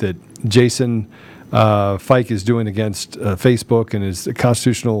lawsuit that Jason Fike is doing against Facebook and his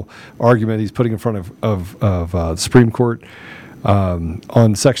constitutional argument he's putting in front of the Supreme Court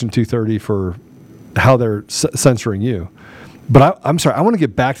on Section 230 for how they're censoring you. But I'm sorry, I want to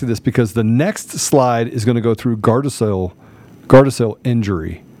get back to this because the next slide is going to go through Gardasil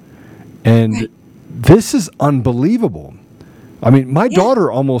injury. And this is unbelievable. I mean, my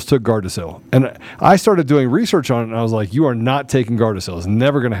daughter almost took Gardasil. And I started doing research on it, and I was like, you are not taking Gardasil. It's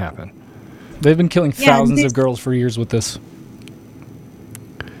never going to happen. They've been killing thousands of girls for years with this.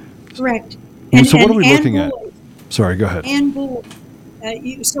 Correct. So what are we looking at? Sorry, go ahead. And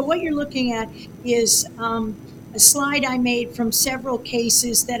so what you're looking at is a slide I made from several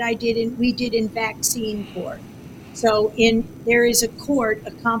cases that we did in vaccine court. So there is a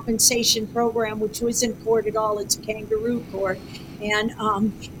compensation program, which wasn't court at all. It's a kangaroo court.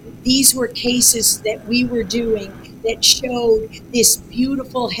 And these were cases that we were doing that showed this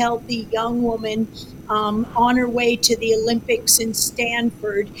beautiful, healthy young woman on her way to the Olympics in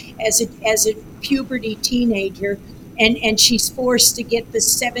Stanford as a puberty teenager. And she's forced to get the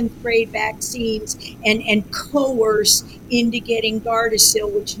 7th grade vaccines and coerced into getting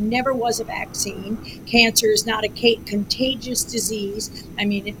Gardasil, which never was a vaccine. Cancer is not a contagious disease. I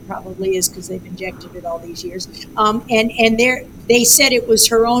mean, it probably is because they've injected it all these years. And they said it was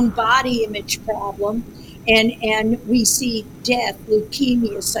her own body image problem. And we see death,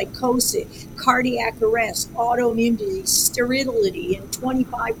 leukemia, psychosis, cardiac arrest, autoimmune disease, sterility, and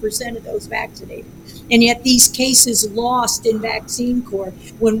 25% of those vaccinated. And yet these cases lost in vaccine court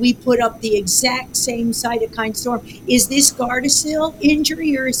when we put up the exact same cytokine storm. Is this Gardasil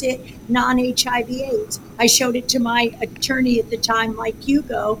injury or is it non-HIV AIDS? I showed it to my attorney at the time, Mike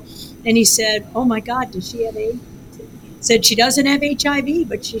Hugo, and he said, oh my God, does she have AIDS? Said she doesn't have HIV,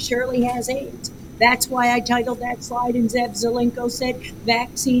 but she surely has AIDS. That's why I titled that slide, and Zev Zelenko said,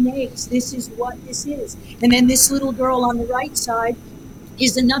 Vaccine AIDS. This is what this is. And then this little girl on the right side,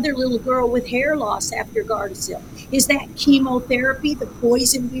 Is another little girl with hair loss after Gardasil? Is that chemotherapy, the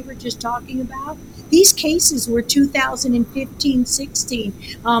poison we were just talking about? These cases were 2015, 16.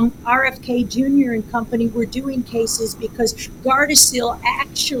 RFK Jr. and company were doing cases because Gardasil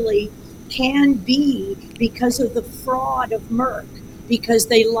actually can be because of the fraud of Merck, because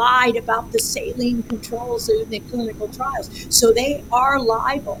they lied about the saline controls in the clinical trials. So they are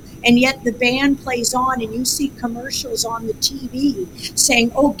liable. And yet the ban plays on, and you see commercials on the TV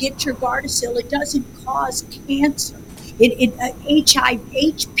saying, oh, get your Gardasil. It doesn't cause cancer.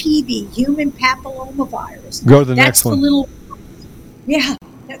 HPV, human papillomavirus. Go to the next one.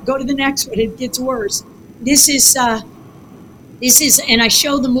 Go to the next one. It gets worse. This is, and I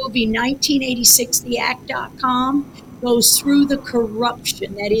show the movie 1986theact.com, goes through the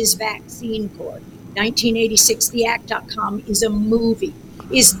corruption that is Vaccine Court. 1986theact.com is a movie.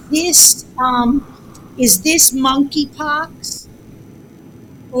 Is this monkeypox?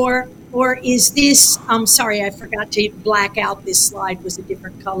 Or is this, I'm sorry, I forgot to black out this slide, was a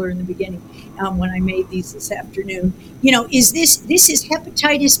different color in the beginning when I made these this afternoon. Is this is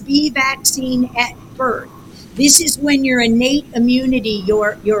hepatitis B vaccine at birth. This is when your innate immunity,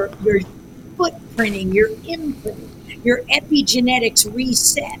 your footprinting, your imprinting, your epigenetics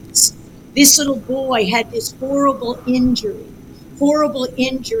resets. This little boy had this horrible injuries,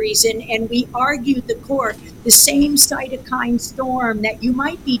 and we argued the court the same cytokine storm that you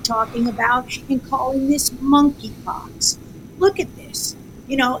might be talking about and calling this monkeypox. Look at this,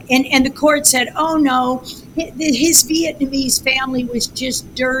 and the court said, oh no, his Vietnamese family was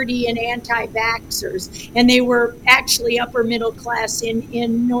just dirty and anti-vaxxers, and they were actually upper middle class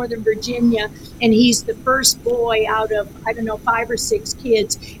in Northern Virginia, and he's the first boy out of, 5 or 6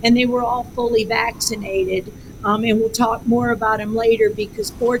 kids, and they were all fully vaccinated. And we'll talk more about him later,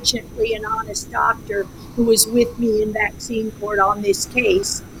 because fortunately an honest doctor who was with me in vaccine court on this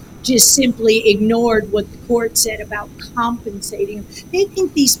case just simply ignored what the court said about compensating them. They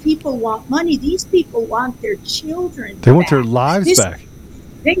think these people want money. These people want their children back. They want their lives back.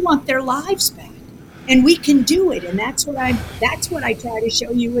 They want their lives back. And we can do it. And that's what I try to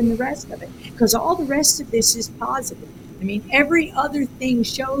show you in the rest of it, because all the rest of this is positive. I mean, every other thing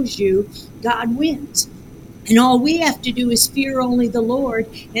shows you God wins. And all we have to do is fear only the Lord,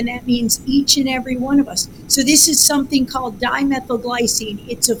 and that means each and every one of us. So this is something called dimethylglycine.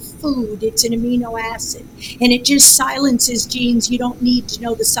 It's a food. It's an amino acid. And it just silences genes. You don't need to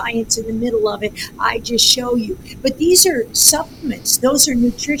know the science in the middle of it. I just show you. But these are supplements. Those are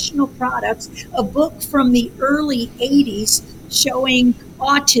nutritional products. A book from the early 80s showing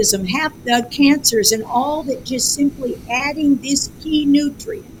autism, half the cancers, and all that just simply adding this key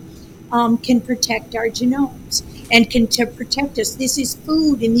nutrient can protect our genomes and can protect us. This is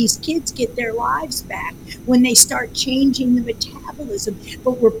food, and these kids get their lives back when they start changing the metabolism.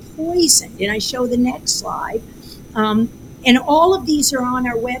 But we're poisoned, and I show the next slide. And all of these are on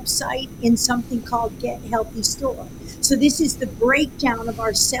our website in something called Get Healthy Store. So this is the breakdown of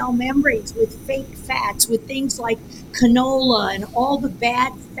our cell membranes with fake fats, with things like canola and all the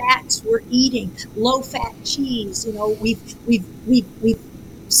bad fats we're eating, low-fat cheese. We've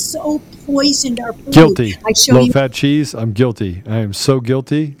so poisoned our food. Guilty. Low-fat cheese, I'm guilty. I am so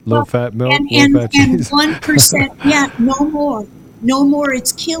guilty. Low-fat milk, low-fat cheese. And 1%, no more.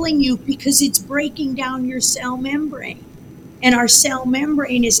 It's killing you because it's breaking down your cell membrane. And our cell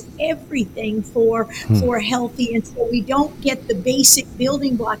membrane is everything for healthy. And so we don't get the basic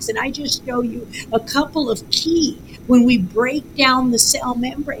building blocks. And I just show you a couple of key. When we break down the cell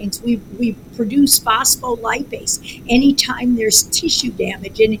membranes, we produce phospholipase anytime there's tissue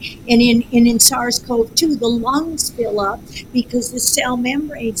damage. And in SARS-CoV-2, the lungs fill up because the cell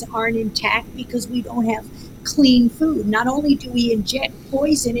membranes aren't intact because we don't have clean food. Not only do we inject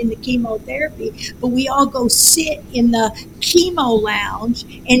poison in the chemotherapy, but we all go sit in the chemo lounge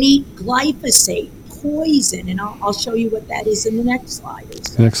and eat glyphosate, poison. And I'll show you what that is in the next slide.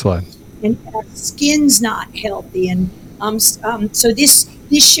 Next slide. And skin's not healthy. And so this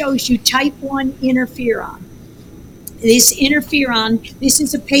shows you type 1 interferon. This interferon, this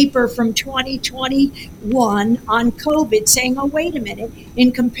is a paper from 2021 on COVID saying, oh, wait a minute,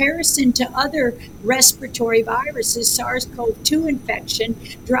 in comparison to other respiratory viruses, SARS-CoV-2 infection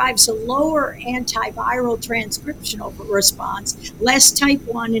drives a lower antiviral transcriptional response, less type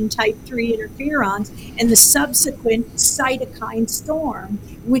 1 and type 3 interferons, and the subsequent cytokine storm,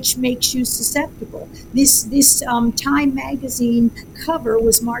 which makes you susceptible. This Time magazine cover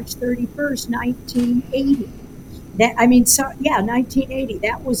was March 31st, 1980. 1980.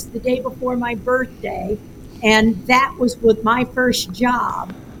 That was the day before my birthday, and that was with my first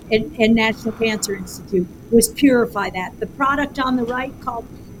job. and National Cancer Institute, was purify that. The product on the right called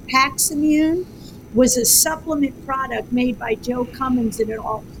Paximune was a supplement product made by Joe Cummins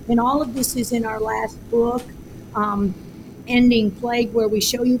and all of this is in our last book, Ending Plague, where we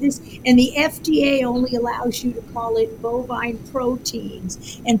show you this. And the FDA only allows you to call it bovine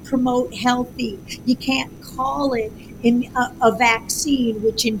proteins and promote healthy. You can't call it a vaccine,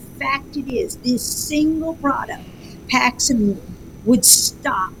 which in fact it is. This single product, Paximune, would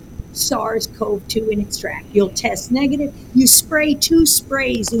stop SARS-CoV-2 in its track. You'll test negative. You spray 2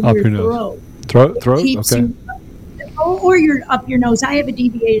 sprays in your throat. Throat? Okay. Or up your nose. I have a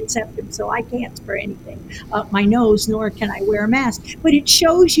deviated septum, so I can't spray anything up my nose, nor can I wear a mask. But it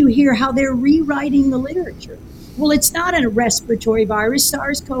shows you here how they're rewriting the literature. Well, it's not a respiratory virus.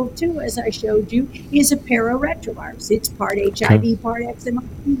 SARS-CoV-2, as I showed you, is a pararetrovirus. It's part HIV, part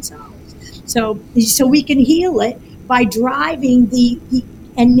XMIV solids. So we can heal it by driving the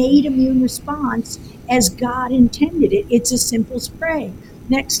innate immune response as God intended it. It's a simple spray.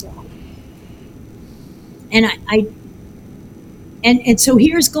 Next slide. And so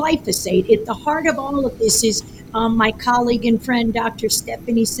here's glyphosate. At the heart of all of this is my colleague and friend, Dr.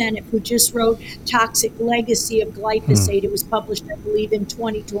 Stephanie Seneff, who just wrote Toxic Legacy of Glyphosate. It was published, I believe, in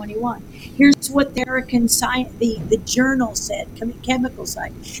 2021. Here's what the American science, the journal said, chemical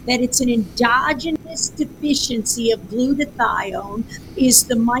side, that it's an endogenous deficiency of glutathione is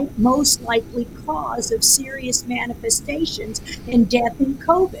the most likely cause of serious manifestations and death in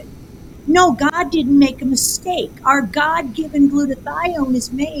COVID. No, God didn't make a mistake. Our God-given glutathione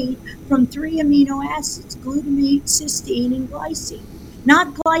is made from 3 amino acids, glutamate, cysteine, and glycine.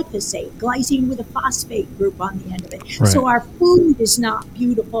 Not glyphosate, glycine with a phosphate group on the end of it. Right. So our food is not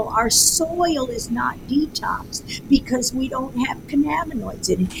beautiful. Our soil is not detoxed because we don't have cannabinoids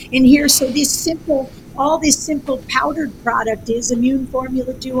in it. And here, so all this simple powdered product is Immune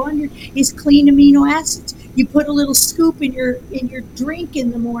Formula 200 is clean amino acids. You put a little scoop in your drink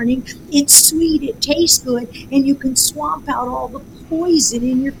in the morning. It's sweet, it tastes good, and you can swamp out all the poison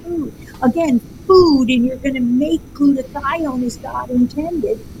in your food. Again, food, and you're going to make glutathione as God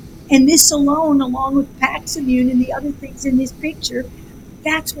intended. And this alone, along with Paximune and the other things in this picture,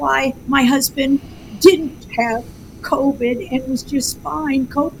 that's why my husband didn't have COVID and was just fine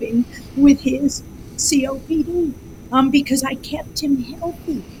coping with his COPD. Because I kept him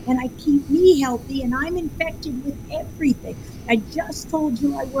healthy, and I keep me healthy, and I'm infected with everything. I just told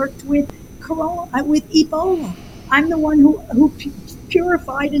you I worked with Ebola. I'm the one who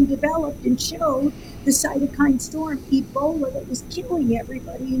purified and developed and showed the cytokine storm Ebola that was killing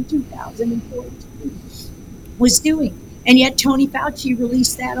everybody in 2014 was doing. And yet Tony Fauci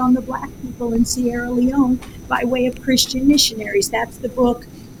released that on the black people in Sierra Leone by way of Christian missionaries. That's the book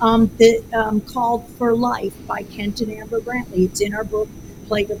called For Life by Kent and Amber Brantley. It's in our book,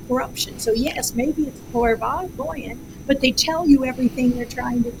 Plague of Corruption. So yes, maybe it's clairvoyant, but they tell you everything they're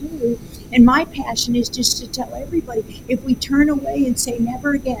trying to do. And my passion is just to tell everybody, if we turn away and say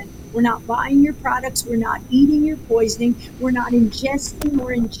never again, we're not buying your products, we're not eating your poisoning, we're not ingesting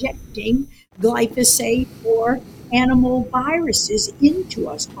or injecting glyphosate or animal viruses into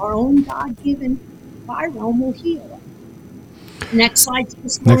us, our own God-given virome will heal us. Next slide's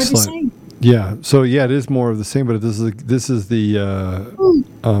just more of the same. Yeah. So yeah, it is more of the same, but this is the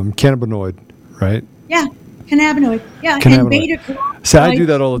cannabinoid, right? Yeah, cannabinoid. Yeah, cannabinoid. And beta-carotenoid. So I do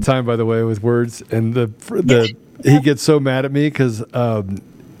that all the time, by the way, with words, and he gets so mad at me because I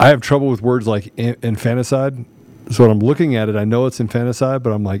have trouble with words like infanticide. So when I'm looking at it, I know it's infanticide,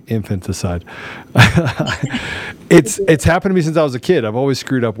 but I'm like infanticide. It's happened to me since I was a kid. I've always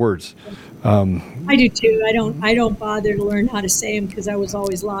screwed up words. I do too. I don't bother to learn how to say them because I was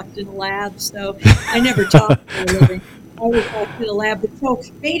always locked in a lab. So I never talked for a living. I was locked in a lab. But so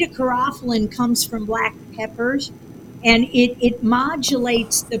beta carotenoid comes from black peppers, and it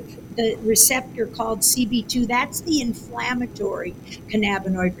modulates the receptor called CB2. That's the inflammatory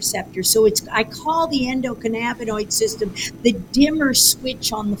cannabinoid receptor. So I call the endocannabinoid system the dimmer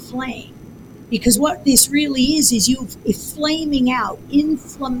switch on the flame. Because what this really is you flaming out.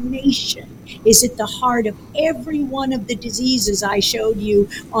 Inflammation is at the heart of every one of the diseases I showed you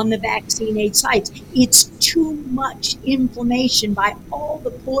on the vaccine 8 sites. It's too much inflammation by all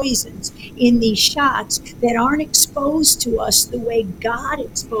the poisons in these shots that aren't exposed to us the way God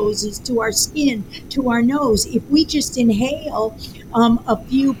exposes to our skin, to our nose. If we just inhale a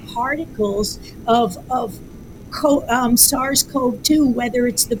few particles of SARS-CoV-2, whether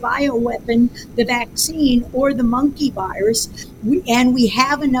it's the bioweapon, the vaccine, or the monkey virus, we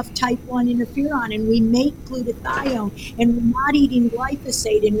have enough type 1 interferon, and we make glutathione, and we're not eating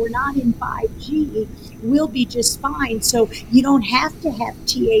glyphosate, and we're not in 5G, we'll be just fine. So you don't have to have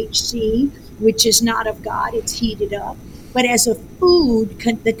THC, which is not of God, it's heated up. But as a food,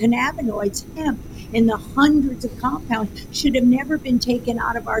 the cannabinoids, hemp, and the hundreds of compounds should have never been taken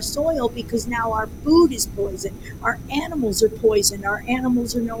out of our soil, because now our food is poisoned. Our animals are poisoned. Our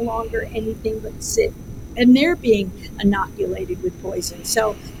animals are no longer anything but sick, and they're being inoculated with poison.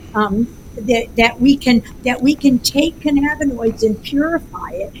 So that we can take cannabinoids and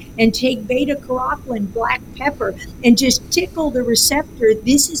purify it, and take beta carotene, black pepper, and just tickle the receptor.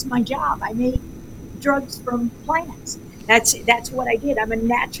 This is my job. I make drugs from plants. That's what I did. I'm a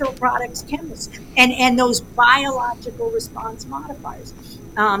natural products chemist, and those biological response modifiers.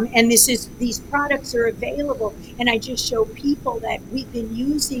 And these products are available, and I just show people that we've been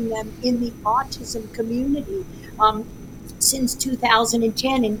using them in the autism community since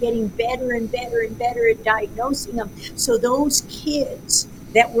 2010, and getting better and better and better at diagnosing them. So those kids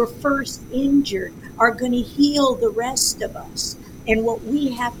that were first injured are going to heal the rest of us. And what we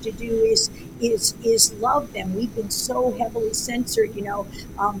have to do is love them. We've been so heavily censored,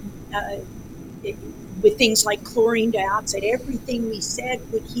 with things like chlorine dioxide. Everything we said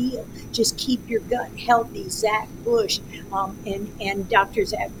would heal. Just keep your gut healthy. Zach Bush and Dr.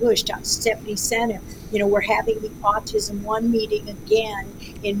 Zach Bush, Dr. Stephanie Senna. We're having the Autism One meeting again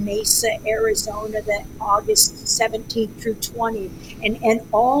in Mesa, Arizona, that August 17th through 20th. And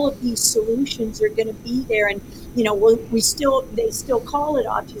all of these solutions are going to be there. And they still call it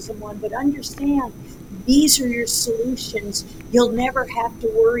Autism One, but understand, these are your solutions. You'll never have to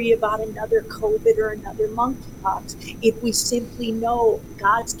worry about another COVID or another monkeypox if we simply know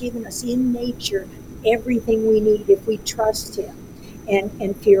God's given us in nature everything we need if we trust Him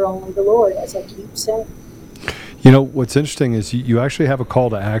and fear only the Lord, as I keep saying. What's interesting is you actually have a call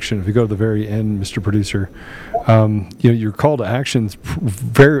to action. If you go to the very end, Mr. Producer, your call to action is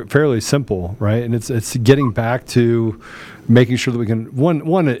fairly simple, right? And it's getting back to making sure that we can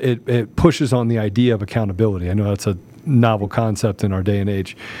it pushes on the idea of accountability. I know that's a novel concept in our day and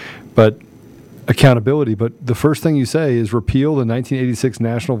age, but accountability. But the first thing you say is repeal the 1986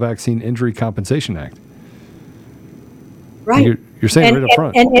 National Vaccine Injury Compensation Act. Right. You're saying right up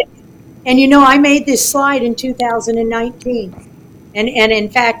front. And I made this slide in 2019, and in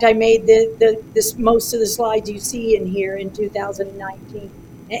fact, I made this most of the slides you see in here in 2019.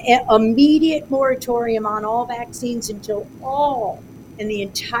 Immediate moratorium on all vaccines until all in the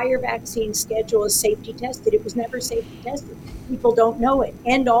entire vaccine schedule is safety tested. It was never safety tested. People don't know it.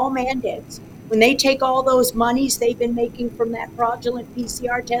 End all mandates. When they take all those monies they've been making from that fraudulent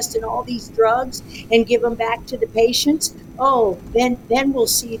PCR test and all these drugs and give them back to the patients, then we'll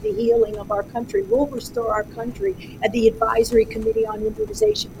see the healing of our country. We'll restore our country. The Advisory Committee on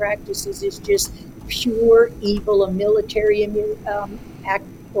Immunization Practices is just pure evil, a military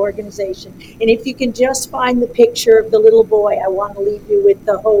organization. And if you can just find the picture of the little boy, I want to leave you with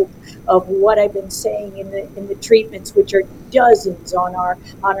the hope of what I've been saying in the treatments, which are dozens on our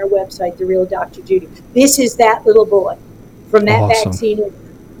website, The Real Dr. Judy. This is that little boy from that vaccine.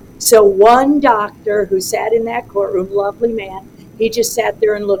 So one doctor who sat in that courtroom, lovely man, he just sat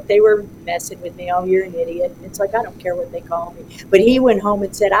there and looked. They were messing with me. Oh, you're an idiot. It's like, I don't care what they call me. But he went home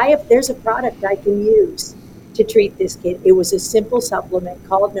and said, there's a product I can use to treat this kid. It was a simple supplement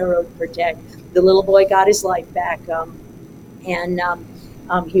called NeuroProtect. The little boy got his life back, and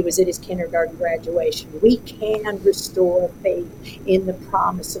he was at his kindergarten graduation. We can restore faith in the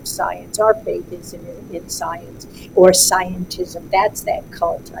promise of science. Our faith is in science or scientism. That's that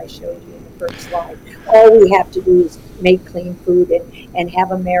cult I showed you in the first slide. All we have to do is make clean food and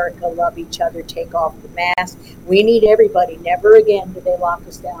have America love each other, take off the mask. We need everybody. Never again do they lock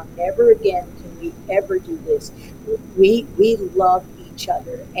us down. Never again can we ever do this. We love each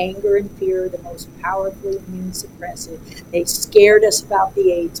other. Anger and fear are the most powerful immune suppressive. They scared us about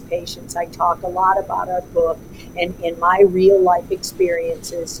the AIDS patients. I talk a lot about our book and in my real life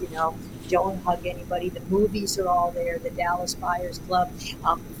experiences, don't hug anybody. The movies are all there. The Dallas Buyers Club,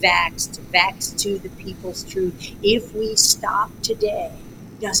 vaxxed to the people's truth. If we stop today,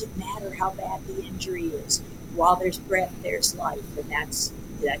 doesn't matter how bad the injury is. While there's breath, there's life, and that's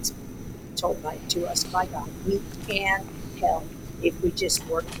told to us by God. We can help if we just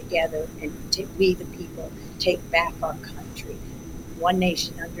work together and we the people take back our country. One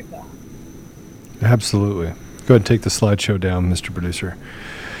nation under God. Absolutely. Go ahead and take the slideshow down, Mr. Producer.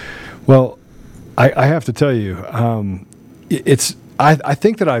 Well, I have to tell you, I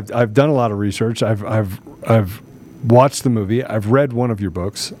think that I've done a lot of research. I've I've watched the movie. I've read one of your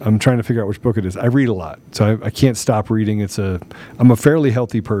books. I'm trying to figure out which book it is. I read a lot, so I can't stop reading. I'm a fairly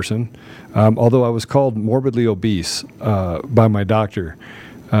healthy person, although I was called morbidly obese by my doctor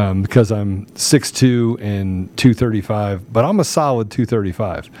because I'm 6'2" and 235, but I'm a solid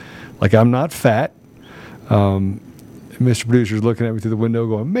 235. Like, I'm not fat. Mr. Producer's looking at me through the window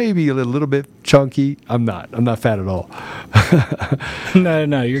going, maybe a little bit chunky. I'm not fat at all.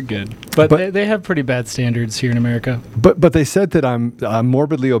 No, you're good. But they have pretty bad standards here in America. But they said that I'm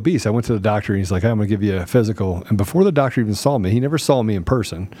morbidly obese. I went to the doctor, and he's like, I'm going to give you a physical. And before the doctor even saw me, he never saw me in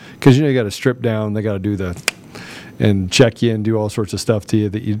person. Because, you got to strip down. They got to do and check you and do all sorts of stuff to you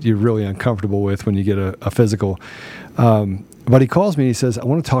that you're really uncomfortable with when you get a physical. But he calls me and he says, I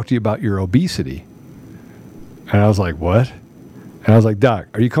want to talk to you about your obesity. And I was like, what? And I was like, Doc,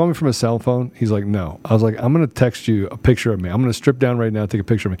 are you calling me from a cell phone? He's like, no. I was like, I'm going to text you a picture of me. I'm going to strip down right now and take a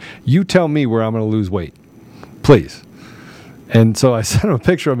picture of me. You tell me where I'm going to lose weight, please. And so I sent him a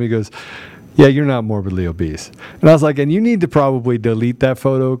picture of me. He goes, yeah, you're not morbidly obese. And I was like, and you need to probably delete that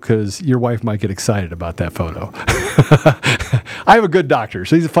photo because your wife might get excited about that photo. I have a good doctor,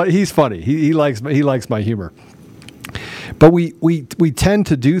 so he's funny. He likes my humor. But we tend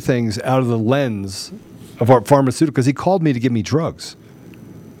to do things out of the lens of our pharmaceutical, because he called me to give me drugs.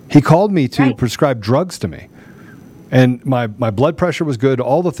 He called me to prescribe drugs to me. And my blood pressure was good.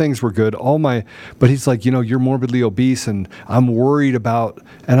 All the things were good. But he's like, you're morbidly obese and I'm worried about,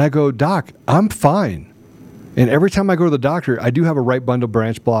 and I go, Doc, I'm fine. And every time I go to the doctor, I do have a right bundle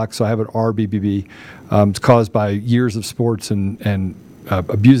branch block. So I have an RBBB. It's caused by years of sports and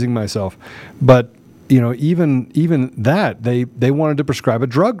abusing myself. But even that, they wanted to prescribe a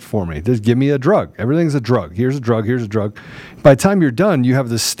drug for me. Just give me a drug. Everything's a drug. Here's a drug. Here's a drug. By the time you're done, you have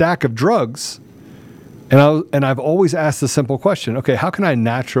this stack of drugs. And I've always asked the simple question, okay, how can I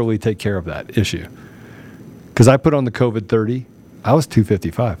naturally take care of that issue? Because I put on the COVID 30. I was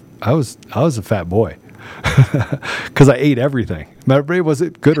 255. I was a fat boy because I ate everything. Was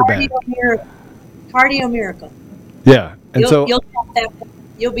it good or bad? Cardio miracle. Yeah. And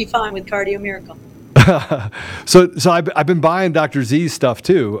you'll be fine with Cardio Miracle. So I've been buying Dr. Z's stuff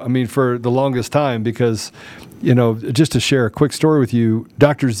too. I mean, for the longest time because, just to share a quick story with you,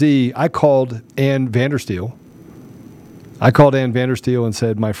 Dr. Z, I called Ann Vandersteel. And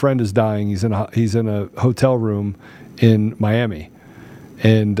said, my friend is dying. He's in a hotel room in Miami.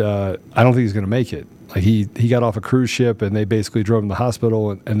 And I don't think he's going to make it. Like he got off a cruise ship and they basically drove him to the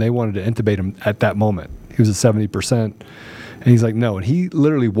hospital and they wanted to intubate him at that moment. He was at 70%. And he's like, no. And he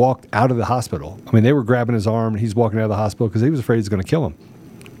literally walked out of the hospital. I mean, they were grabbing his arm. And he's walking out of the hospital because he was afraid he's going to kill him.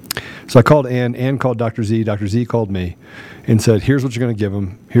 So I called Ann. Ann called Dr. Z. Dr. Z called me and said, here's what you're going to give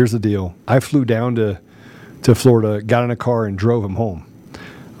him. Here's the deal. I flew down to Florida, got in a car, and drove him home.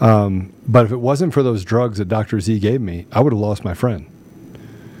 But if it wasn't for those drugs that Dr. Z gave me, I would have lost my friend.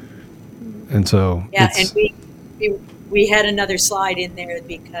 And so... Yeah, and we had another slide in there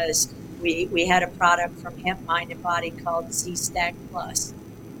because... We had a product from Hemp, Mind, and Body called Z-Stack Plus.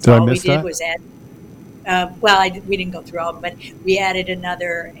 Did I miss that? All we did was add, we didn't go through all of them, but we added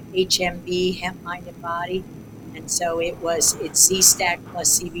another HMB, Hemp, Mind, and Body. And so it's Z-Stack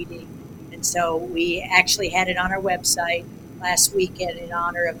plus CBD. And so we actually had it on our website last weekend in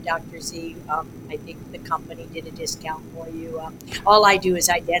honor of Dr. Z. I think the company did a discount for you. All I do is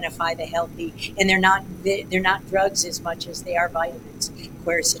identify the healthy, and they're not drugs as much as they are vitamins.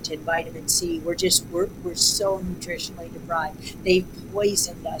 Quercetin, vitamin C. We're so nutritionally deprived. They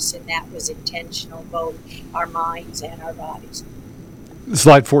poisoned us, and that was intentional, both our minds and our bodies.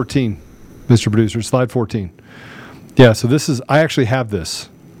 Slide 14, Mr. Producer. Slide 14. Yeah. So I actually have this.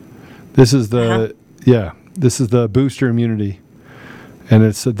 This is This is the booster immunity, and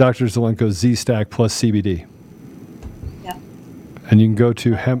it's the Dr. Zelenko Z-Stack plus CBD. Yeah. And you can go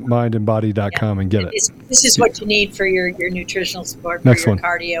to hempmindandbody.com and get it. This is what you need for your nutritional support, Next for your one.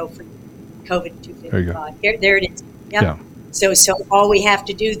 cardio, for COVID 255. There you go. There it is. Yep. Yeah. So all we have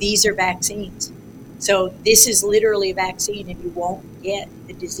to do, these are vaccines. So this is literally a vaccine, and you won't get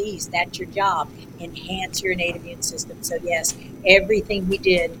the disease. That's your job. Enhance your innate immune system. So yes, everything we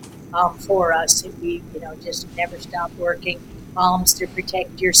did for us, we just never stopped working. Balms to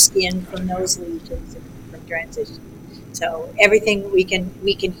protect your skin from those lesions and from transition. So everything we can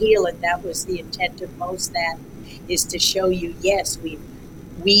heal it. That was the intent of most of that, is to show you, yes, we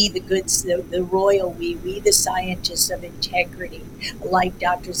the royal we the scientists of integrity, like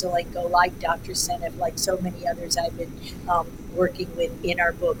Dr. Zelenko, like Dr. Seneff, like so many others I've been working with in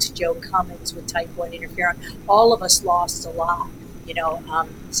our books, Joe Cummins with type 1 interferon. All of us lost a lot,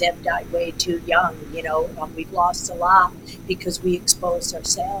 Zeb died way too young. We've lost a lot because we exposed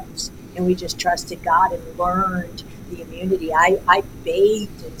ourselves and we just trusted God and learned the immunity. I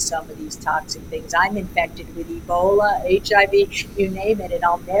bathed in some of these toxic things. I'm infected with Ebola, HIV, you name it, and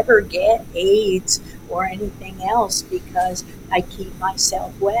I'll never get AIDS or anything else because I keep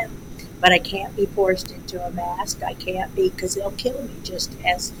myself well. But I can't be forced into a mask. I can't be, because they'll kill me, just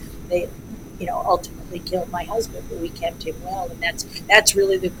as they ultimately killed my husband, but we kept him well. And that's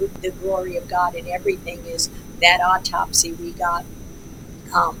really the glory of God in everything, is that autopsy we got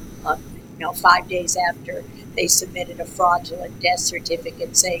 5 days after they submitted a fraudulent death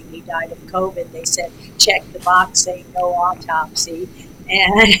certificate saying he died of COVID. They said, check the box saying no autopsy.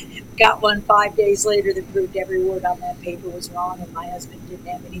 And got one 5 days later that proved every word on that paper was wrong, and my husband didn't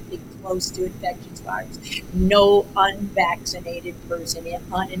have anything close to infectious virus. No unvaccinated person,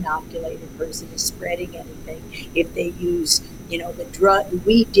 uninoculated person is spreading anything if they use, the drug.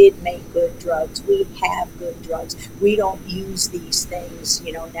 We did make good drugs. We have good drugs. We don't use these things.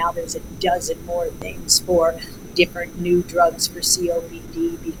 Now there's a dozen more things for different new drugs for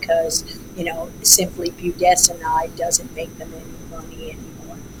COPD because, simply budesonide doesn't make them any money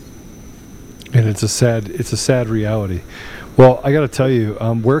anymore. And it's a sad reality. Well, I got to tell you,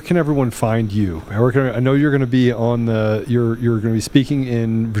 where can everyone find you? I know you're going to be you're going to be speaking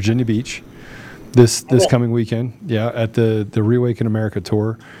in Virginia Beach this coming weekend. Yeah, at the Reawaken America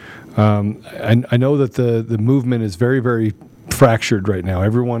tour. I know that the movement is very, very fractured right now.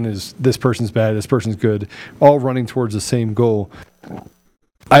 Everyone is, this person's bad, this person's good, all running towards the same goal.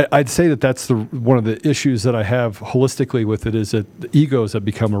 I'd say that's one of the issues that I have holistically with it, is that the egos have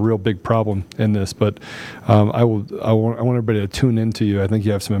become a real big problem in this. But I want everybody to tune into you. I think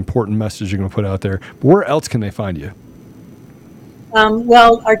you have some important message you're going to put out there. But where else can they find you?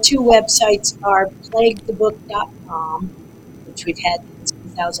 Well, our two websites are plaguethebook.com, which we've had since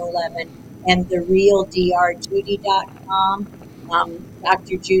 2011, and therealdrjudy.com.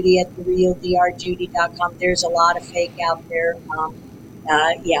 Dr. Judy at therealdrjudy.com. There's a lot of fake out there.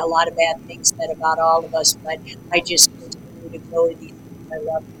 A lot of bad things said about all of us, but I just continue to go to these things. I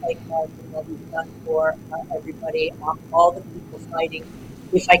love Plague March and what we've done for everybody, all the people fighting.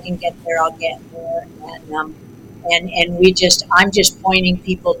 If I can get there, I'll get there. And I'm just pointing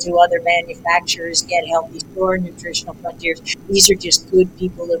people to other manufacturers, Get Healthy Store, Nutritional Frontiers. These are just good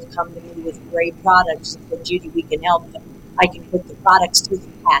people who have come to me with great products and said, Judy, we can help them. I can put the products to the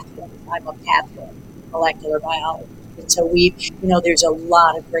pathway. I'm a pathway, molecular biologist. And so there's a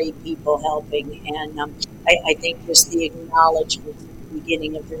lot of great people helping. And I think just the acknowledgement at the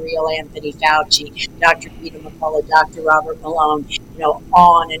beginning of the real Anthony Fauci, Dr. Peter McCullough, Dr. Robert Malone,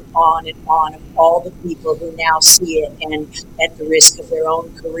 on and on and on of all the people who now see it, and at the risk of their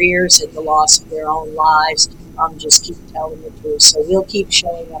own careers, at the loss of their own lives, just keep telling the truth. So we'll keep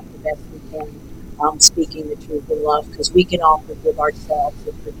showing up the best we can, speaking the truth in love, because we can all forgive ourselves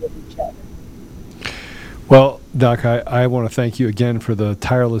and forgive each other. Well, Doc, I want to thank you again for the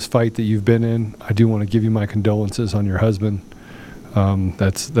tireless fight that you've been in. I do want to give you my condolences on your husband.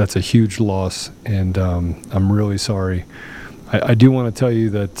 That's a huge loss, and I'm really sorry. I do want to tell you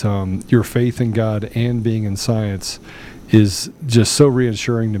that your faith in God and being in science is just so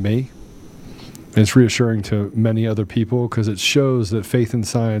reassuring to me. It's reassuring to many other people, because it shows that faith and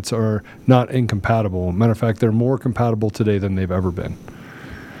science are not incompatible. Matter of fact, they're more compatible today than they've ever been.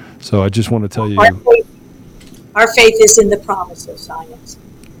 So I just want to tell you... Our faith is in the promise of science.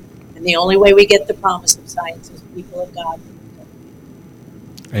 And the only way we get the promise of science is people of God.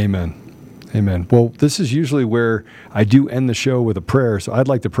 Amen. Amen. Well, this is usually where I do end the show with a prayer, so I'd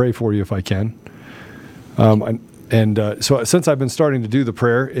like to pray for you if I can. So since I've been starting to do the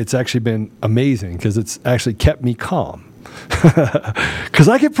prayer, it's actually been amazing, because it's actually kept me calm. Because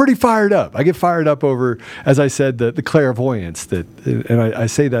I get pretty fired up. I get fired up over, as I said, the clairvoyance, and I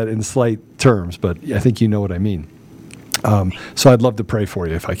say that in slight terms, but I think you know what I mean. So I'd love to pray for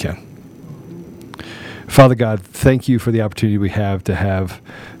you if I can. Father God, thank you for the opportunity we have to have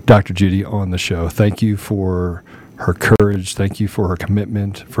Dr. Judy on the show. Thank you for her courage. Thank you for her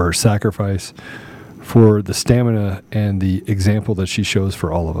commitment, for her sacrifice, for the stamina and the example that she shows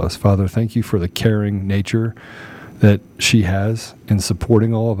for all of us. Father, thank you for the caring nature that she has in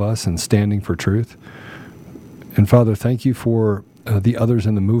supporting all of us and standing for truth. And Father, thank you for the others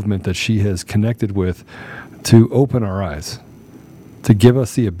in the movement that she has connected with to open our eyes, to give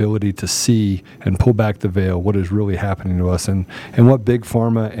us the ability to see and pull back the veil what is really happening to us, and what Big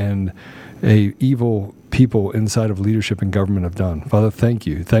Pharma evil people inside of leadership and government have done. Father, thank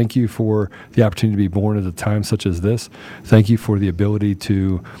you. Thank you for the opportunity to be born at a time such as this. Thank you for the ability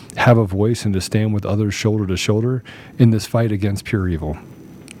to have a voice and to stand with others shoulder to shoulder in this fight against pure evil.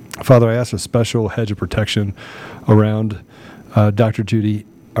 Father, I ask a special hedge of protection around Dr. Judy,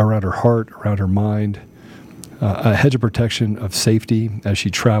 around her heart, around her mind, a hedge of protection of safety as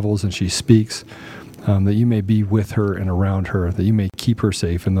she travels and she speaks, that you may be with her and around her, that you may keep her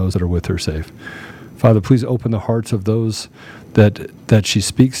safe and those that are with her safe. Father, please open the hearts of those that she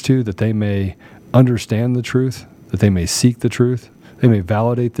speaks to, that they may understand the truth, that they may seek the truth, they may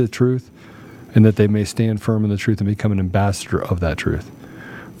validate the truth, and that they may stand firm in the truth and become an ambassador of that truth.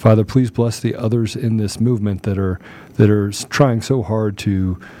 Father, please bless the others in this movement that are trying so hard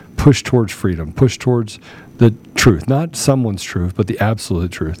to push towards freedom, push towards the truth, not someone's truth, but the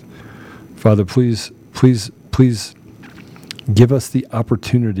absolute truth. Father, please give us the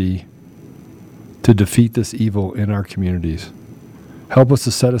opportunity to defeat this evil in our communities. Help us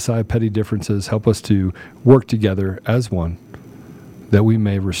to set aside petty differences. Help us to work together as one, that we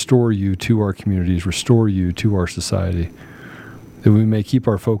may restore you to our communities, restore you to our society, that we may keep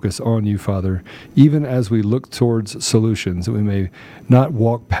our focus on you, Father, even as we look towards solutions, that we may not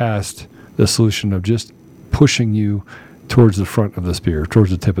walk past the solution of just pushing you towards the front of the spear, towards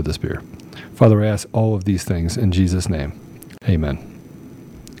the tip of the spear. Father, I ask all of these things in Jesus' name. Amen.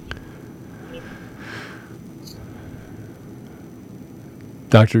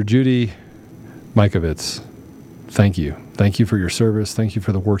 Dr. Judy Mikovits, thank you. Thank you for your service. Thank you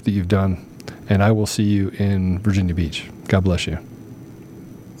for the work that you've done. And I will see you in Virginia Beach. God bless you.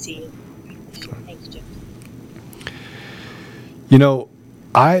 See you. Thanks, Jim. You know,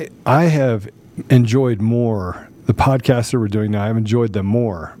 I have enjoyed more the podcasts that we're doing now. I've enjoyed them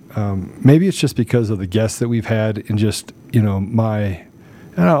more. Maybe it's just because of the guests that we've had and just, you know, I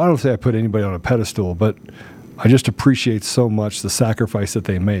don't say I put anybody on a pedestal, but I just appreciate so much the sacrifice that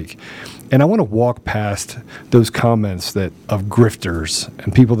they make. And I want to walk past those comments of grifters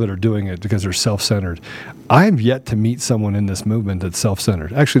and people that are doing it because they're self-centered. I have yet to meet someone in this movement that's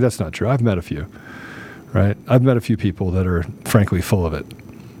self-centered. Actually, that's not true. I've met a few, right? I've met a few people that are frankly full of it.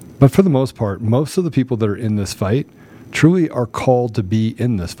 But for the most part, most of the people that are in this fight truly are called to be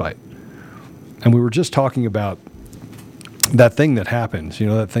in this fight. And we were just talking about that thing that happens,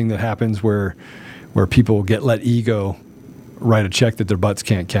 that thing that happens where people let ego write a check that their butts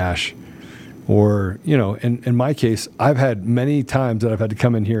can't cash. Or, in my case, I've had many times that I've had to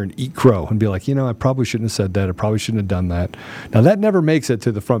come in here and eat crow and be like, I probably shouldn't have said that. I probably shouldn't have done that. Now, that never makes it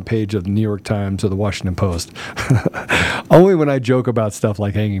to the front page of the New York Times or the Washington Post. Only when I joke about stuff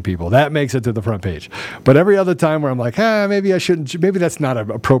like hanging people. That makes it to the front page. But every other time where I'm like, maybe I shouldn't, maybe that's not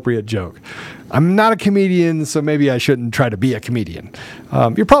an appropriate joke. I'm not a comedian, so maybe I shouldn't try to be a comedian.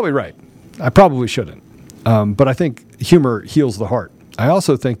 You're probably right. I probably shouldn't. But I think humor heals the heart. I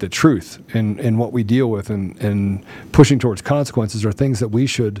also think that truth in what we deal with and pushing towards consequences are things that we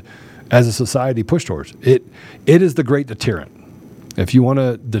should, as a society, push towards. It is the great deterrent. If you want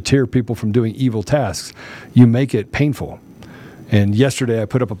to deter people from doing evil tasks, you make it painful. And yesterday I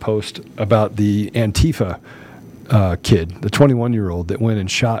put up a post about the Antifa kid, the 21-year-old that went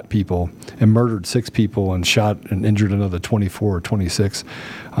and shot people and murdered 6 people and shot and injured another 24 or 26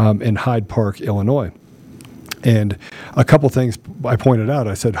 in Hyde Park, Illinois. And a couple things I pointed out.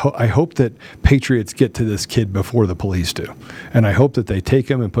 I said, I hope that patriots get to this kid before the police do. And I hope that they take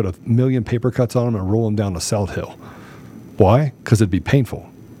him and put 1 million paper cuts on him and roll him down to South Hill. Why? Because it'd be painful.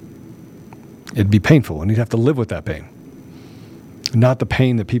 It'd be painful, and he'd have to live with that pain. Not the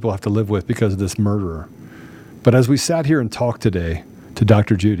pain that people have to live with because of this murderer. But as we sat here and talked today to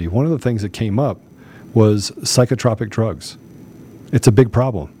Dr. Judy, one of the things that came up was psychotropic drugs. It's a big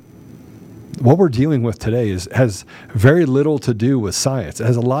problem. What we're dealing with today has very little to do with science. It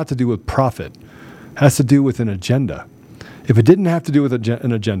has a lot to do with profit. It has to do with an agenda. If it didn't have to do with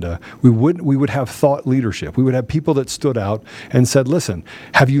an agenda, we would have thought leadership. We would have people that stood out and said, listen,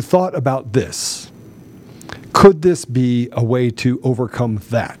 have you thought about this? Could this be a way to overcome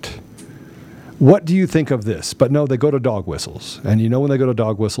that? What do you think of this? But no, they go to dog whistles. And when they go to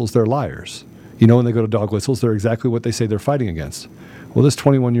dog whistles, they're liars. When they go to dog whistles, they're exactly what they say they're fighting against. Well, this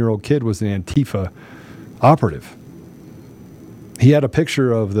 21-year-old kid was an Antifa operative. He had a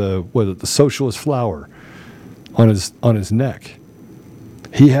picture of the socialist flower on his neck.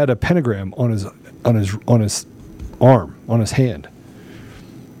 He had a pentagram on his arm, on his hand.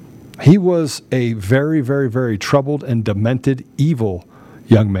 He was a very, very, very troubled and demented, evil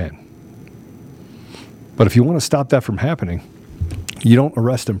young man. But if you want to stop that from happening, you don't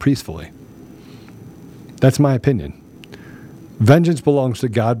arrest him peacefully. That's my opinion. Vengeance belongs to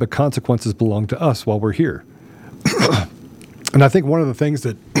God, but consequences belong to us while we're here. And I think one of the things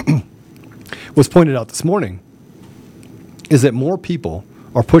that was pointed out this morning is that more people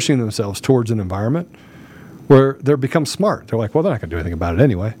are pushing themselves towards an environment where they're become smart. They're like, well, they're not going to do anything about it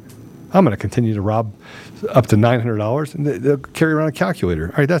anyway. I'm going to continue to rob up to $900, and they'll carry around a calculator.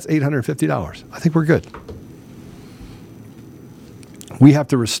 All right, that's $850. I think we're good. We have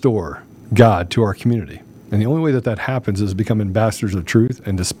to restore God to our community. And the only way that that happens is to become ambassadors of truth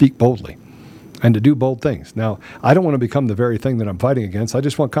and to speak boldly and to do bold things. Now, I don't want to become the very thing that I'm fighting against. I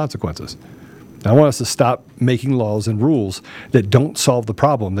just want consequences. I want us to stop making laws and rules that don't solve the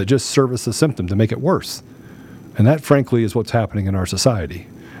problem, that just service the symptom to make it worse. And that, frankly, is what's happening in our society.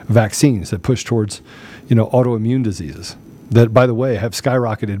 Vaccines that push towards, autoimmune diseases that, by the way, have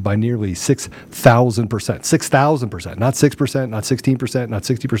skyrocketed by nearly 6,000%. 6,000%, not 6%, not 16%, not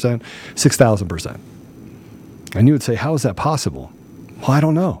 60%, 6,000%. And you would say, how is that possible? Well, I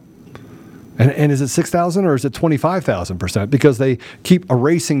don't know. And is it 6,000 or is it 25,000%? Because they keep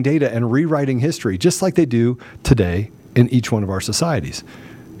erasing data and rewriting history, just like they do today in each one of our societies.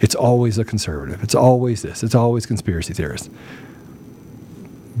 It's always a conservative. It's always this. It's always conspiracy theorists.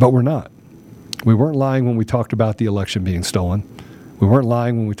 But we're not. We weren't lying when we talked about the election being stolen. We weren't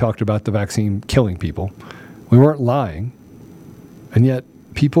lying when we talked about the vaccine killing people. We weren't lying. And yet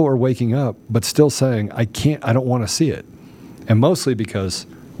people are waking up, but still saying, I don't want to see it. And mostly because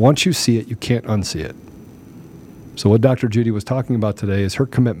once you see it, you can't unsee it. So what Dr. Judy was talking about today is her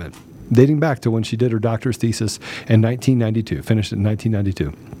commitment, dating back to when she did her doctor's thesis in 1992, finished in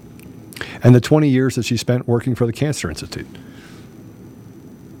 1992, and the 20 years that she spent working for the Cancer Institute,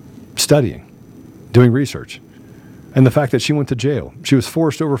 studying, doing research, and the fact that she went to jail. She was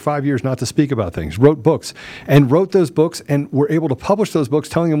forced over 5 years not to speak about things, wrote books, and wrote those books and were able to publish those books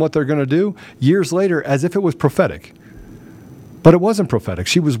telling them what they're going to do years later as if it was prophetic. But it wasn't prophetic.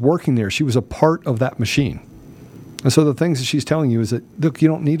 She was working there. She was a part of that machine. And so the things that she's telling you is that, look, you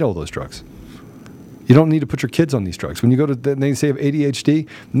don't need all those drugs. You don't need to put your kids on these drugs. When you go to, they say I have ADHD.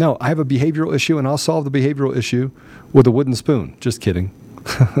 No, I have a behavioral issue, and I'll solve the behavioral issue with a wooden spoon. Just kidding.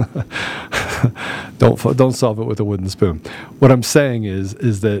 Don't solve it with a wooden spoon. What I'm saying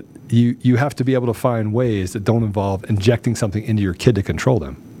is that you have to be able to find ways that don't involve injecting something into your kid to control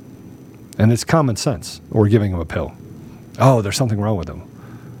them. And it's common sense, or giving them a pill. Oh, there's something wrong with them.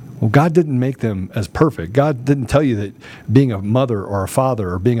 Well, God didn't make them as perfect. God didn't tell you that being a mother or a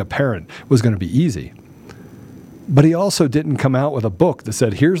father or being a parent was going to be easy. But he also didn't come out with a book that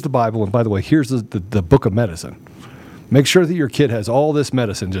said, here's the Bible, and by the way, here's the book of medicine. Make sure that your kid has all this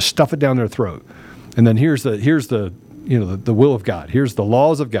medicine. Just stuff it down their throat. And then here's the will of God. Here's the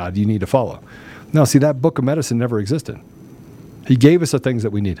laws of God you need to follow. Now, see, that book of medicine never existed. He gave us the things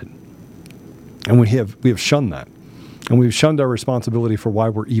that we needed. And we have shunned that. And we've shunned our responsibility for why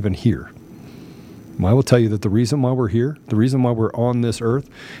we're even here. And I will tell you that the reason why we're here, the reason why we're on this earth,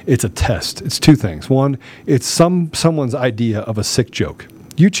 it's a test. It's two things. One, it's someone's idea of a sick joke.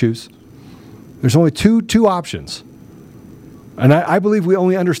 You choose. There's only two options. And I believe we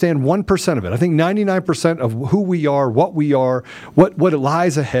only understand 1% of it. I think 99% of who we are, what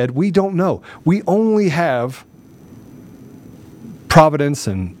lies ahead, we don't know. We only have providence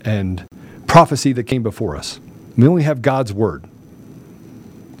and prophecy that came before us. We only have God's word.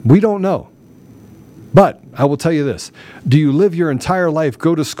 We don't know. But I will tell you this. Do you live your entire life,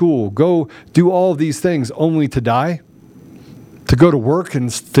 go to school, go do all of these things only to die? To go to work and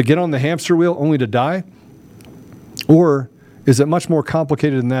to get on the hamster wheel only to die? Or is it much more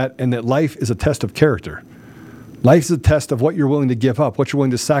complicated than that, and that life is a test of character? Life is a test of what you're willing to give up, what you're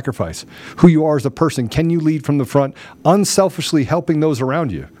willing to sacrifice, who you are as a person. Can you lead from the front, unselfishly helping those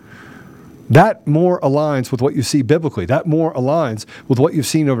around you? That more aligns with what you see biblically. That more aligns with what you've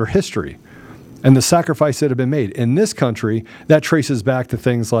seen over history and the sacrifice that have been made. In this country, that traces back to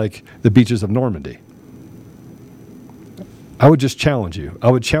things like the beaches of Normandy. I would just challenge you. I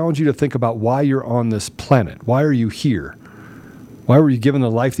would challenge you to think about why you're on this planet. Why are you here? Why were you given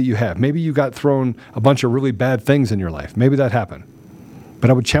the life that you have? Maybe you got thrown a bunch of really bad things in your life. Maybe that happened. But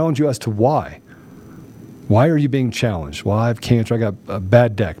I would challenge you as to why. Why are you being challenged? Well, I have cancer. I got a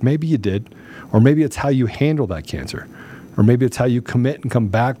bad deck. Maybe you did. Or maybe it's how you handle that cancer. Or maybe it's how you commit and come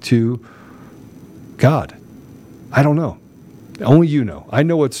back to God. I don't know. Only you know. I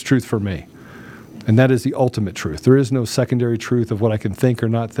know what's truth for me. And that is the ultimate truth. There is no secondary truth of what I can think or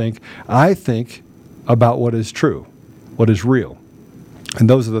not think. I think about what is true, what is real. And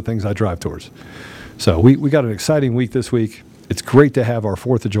those are the things I drive towards. So we got an exciting week this week. It's great to have our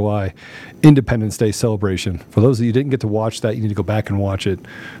 4th of July Independence Day celebration. For those of you who didn't get to watch that, you need to go back and watch it.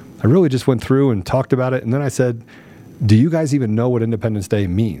 I really just went through and talked about it. And then I said, do you guys even know what Independence Day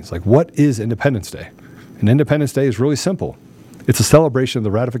means? Like, what is Independence Day? And Independence Day is really simple. It's a celebration of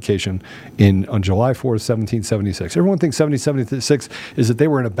the ratification on July 4th, 1776. Everyone thinks 1776 is that they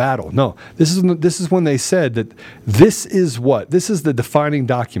were in a battle. No, this is when they said that this is the defining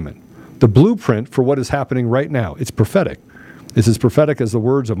document, the blueprint for what is happening right now. It's prophetic. It's as prophetic as the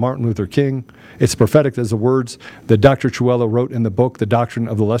words of Martin Luther King. It's prophetic as the words that Dr. Chuela wrote in the book, The Doctrine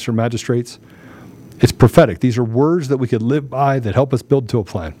of the Lesser Magistrates. It's prophetic. These are words that we could live by that help us build to a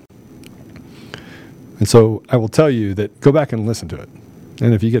plan. And so I will tell you that go back and listen to it.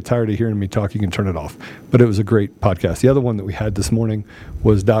 And if you get tired of hearing me talk, you can turn it off. But it was a great podcast. The other one that we had this morning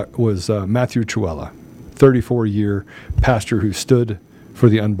was Matthew Chuela, 34-year pastor who stood for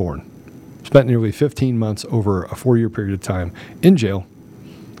the unborn. Spent nearly 15 months over a 4-year period of time in jail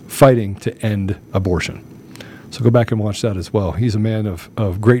fighting to end abortion. So go back and watch that as well. He's a man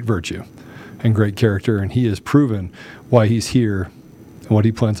of great virtue and great character, and he has proven why he's here and what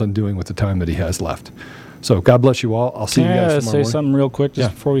he plans on doing with the time that he has left. So God bless you all. I'll see you guys tomorrow morning. Say something real quick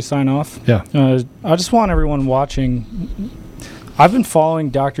just before we sign off. Yeah. I just want everyone watching. I've been following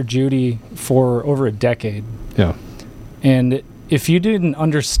Dr. Judy for over a decade. Yeah. And if you didn't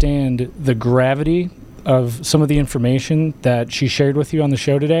understand the gravity of some of the information that she shared with you on the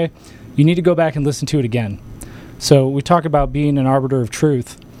show today, you need to go back and listen to it again. So we talk about being an arbiter of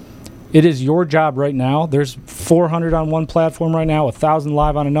truth. It is your job right now. There's 400 on one platform right now, 1,000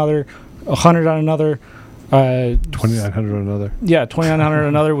 live on another, 100 on another. 2,900 on another. Yeah, 2,900 on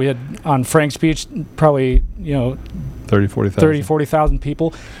another. We had on Frank's speech probably, 40,000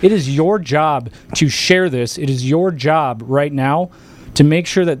 people. It is your job to share this. It is your job right now to make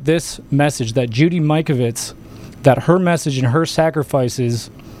sure that this message, that Judy Mikovits, that her message and her sacrifices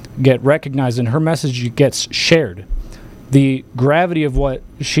get recognized and her message gets shared. The gravity of what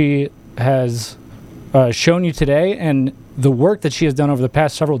she has shown you today and the work that she has done over the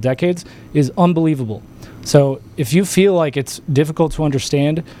past several decades is unbelievable. So if you feel like it's difficult to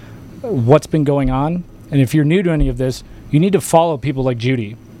understand what's been going on, and if you're new to any of this, you need to follow people like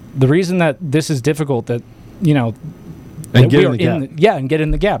Judy. The reason that this is difficult, and get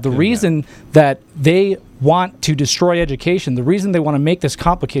in the gap. The reason that they want to destroy education, the reason they want to make this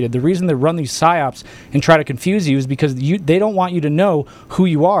complicated, the reason they run these psyops and try to confuse you is because they don't want you to know who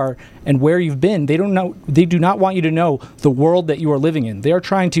you are and where you've been. They do not want you to know the world that you are living in. They are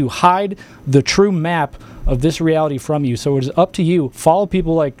trying to hide the true map of this reality from you. So it is up to you. Follow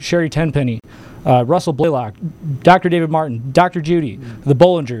people like Sherry Tenpenny, Russell Blaylock, Dr. David Martin, Dr. Judy, the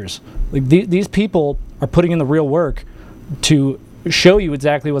Bollingers. Like these people are putting in the real work to show you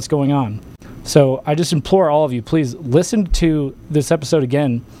exactly what's going on. So I just implore all of you, please listen to this episode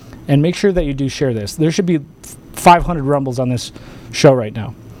again and make sure that you do share this. There should be 500 rumbles on this show right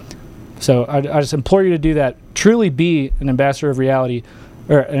now. So I just implore you to do that. Truly be an ambassador of reality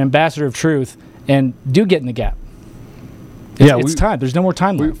or an ambassador of truth, and do get in the gap. It's time. There's no more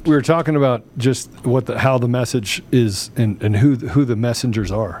time left. We were talking about just how the message is and who the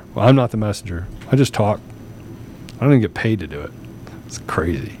messengers are. Well, I'm not the messenger. I just talk. I don't even get paid to do it. It's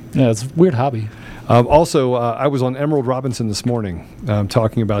crazy. Yeah, it's a weird hobby. Also, I was on Emerald Robinson this morning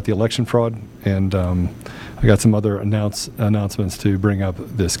talking about the election fraud, and I got some other announcements to bring up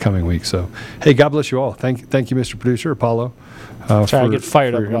this coming week. So, hey, God bless you all. Thank you, Mr. Producer, Apollo. Try to get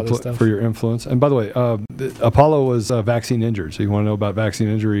fired up about this stuff. For your influence. And by the way, Apollo was vaccine injured. So you want to know about vaccine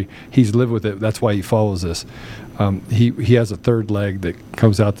injury? He's lived with it. That's why he follows this. He has a third leg that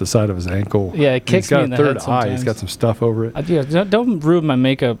comes out the side of his ankle. Yeah, it kicks me in the head sometimes. He's got a third eye. He's got some stuff over it. Don't ruin my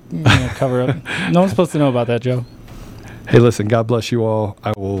makeup cover up. No one's supposed to know about that, Joe. Hey, listen, God bless you all.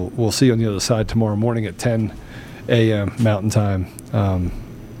 We'll see you on the other side tomorrow morning at 10 a.m. Mountain Time.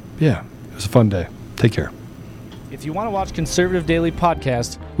 It was a fun day. Take care. If you want to watch Conservative Daily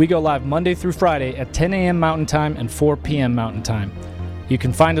Podcast, we go live Monday through Friday at 10 a.m. Mountain Time and 4 p.m. Mountain Time. You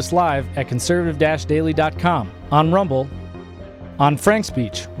can find us live at conservative-daily.com, on Rumble, on Frank's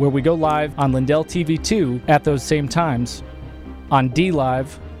Speech, where we go live on Lindell TV 2 at those same times, on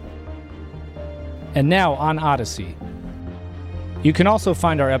D-Live, and now on Odyssey. You can also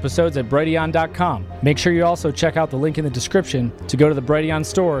find our episodes at Brighteon.com. Make sure you also check out the link in the description to go to the Brighteon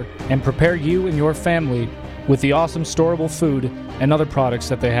store and prepare you and your family with the awesome storable food and other products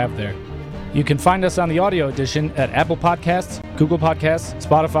that they have there. You can find us on the audio edition at Apple Podcasts, Google Podcasts,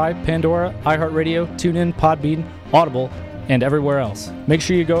 Spotify, Pandora, iHeartRadio, TuneIn, Podbean, Audible, and everywhere else. Make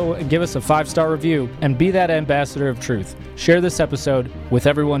sure you go and give us a 5-star review and be that ambassador of truth. Share this episode with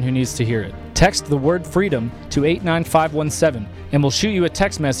everyone who needs to hear it. Text the word freedom to 89517 and we'll shoot you a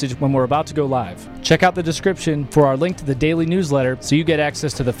text message when we're about to go live. Check out the description for our link to the daily newsletter so you get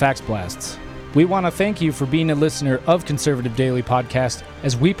access to the fax blasts. We want to thank you for being a listener of Conservative Daily Podcast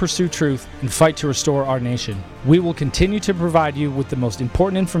as we pursue truth and fight to restore our nation. We will continue to provide you with the most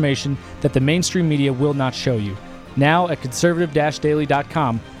important information that the mainstream media will not show you. Now at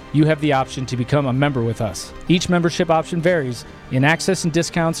conservative-daily.com, you have the option to become a member with us. Each membership option varies in access and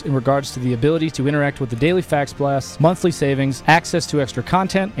discounts in regards to the ability to interact with the daily fax blasts, monthly savings, access to extra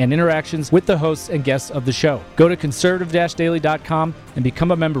content, and interactions with the hosts and guests of the show. Go to conservative-daily.com and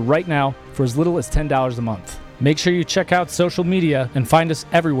become a member right now for as little as $10 a month. Make sure you check out social media and find us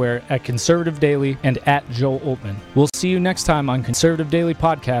everywhere at Conservative Daily and at Joel Oltmann. We'll see you next time on Conservative Daily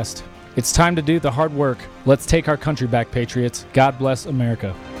Podcast. It's time to do the hard work. Let's take our country back, Patriots. God bless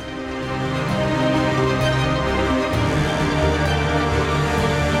America.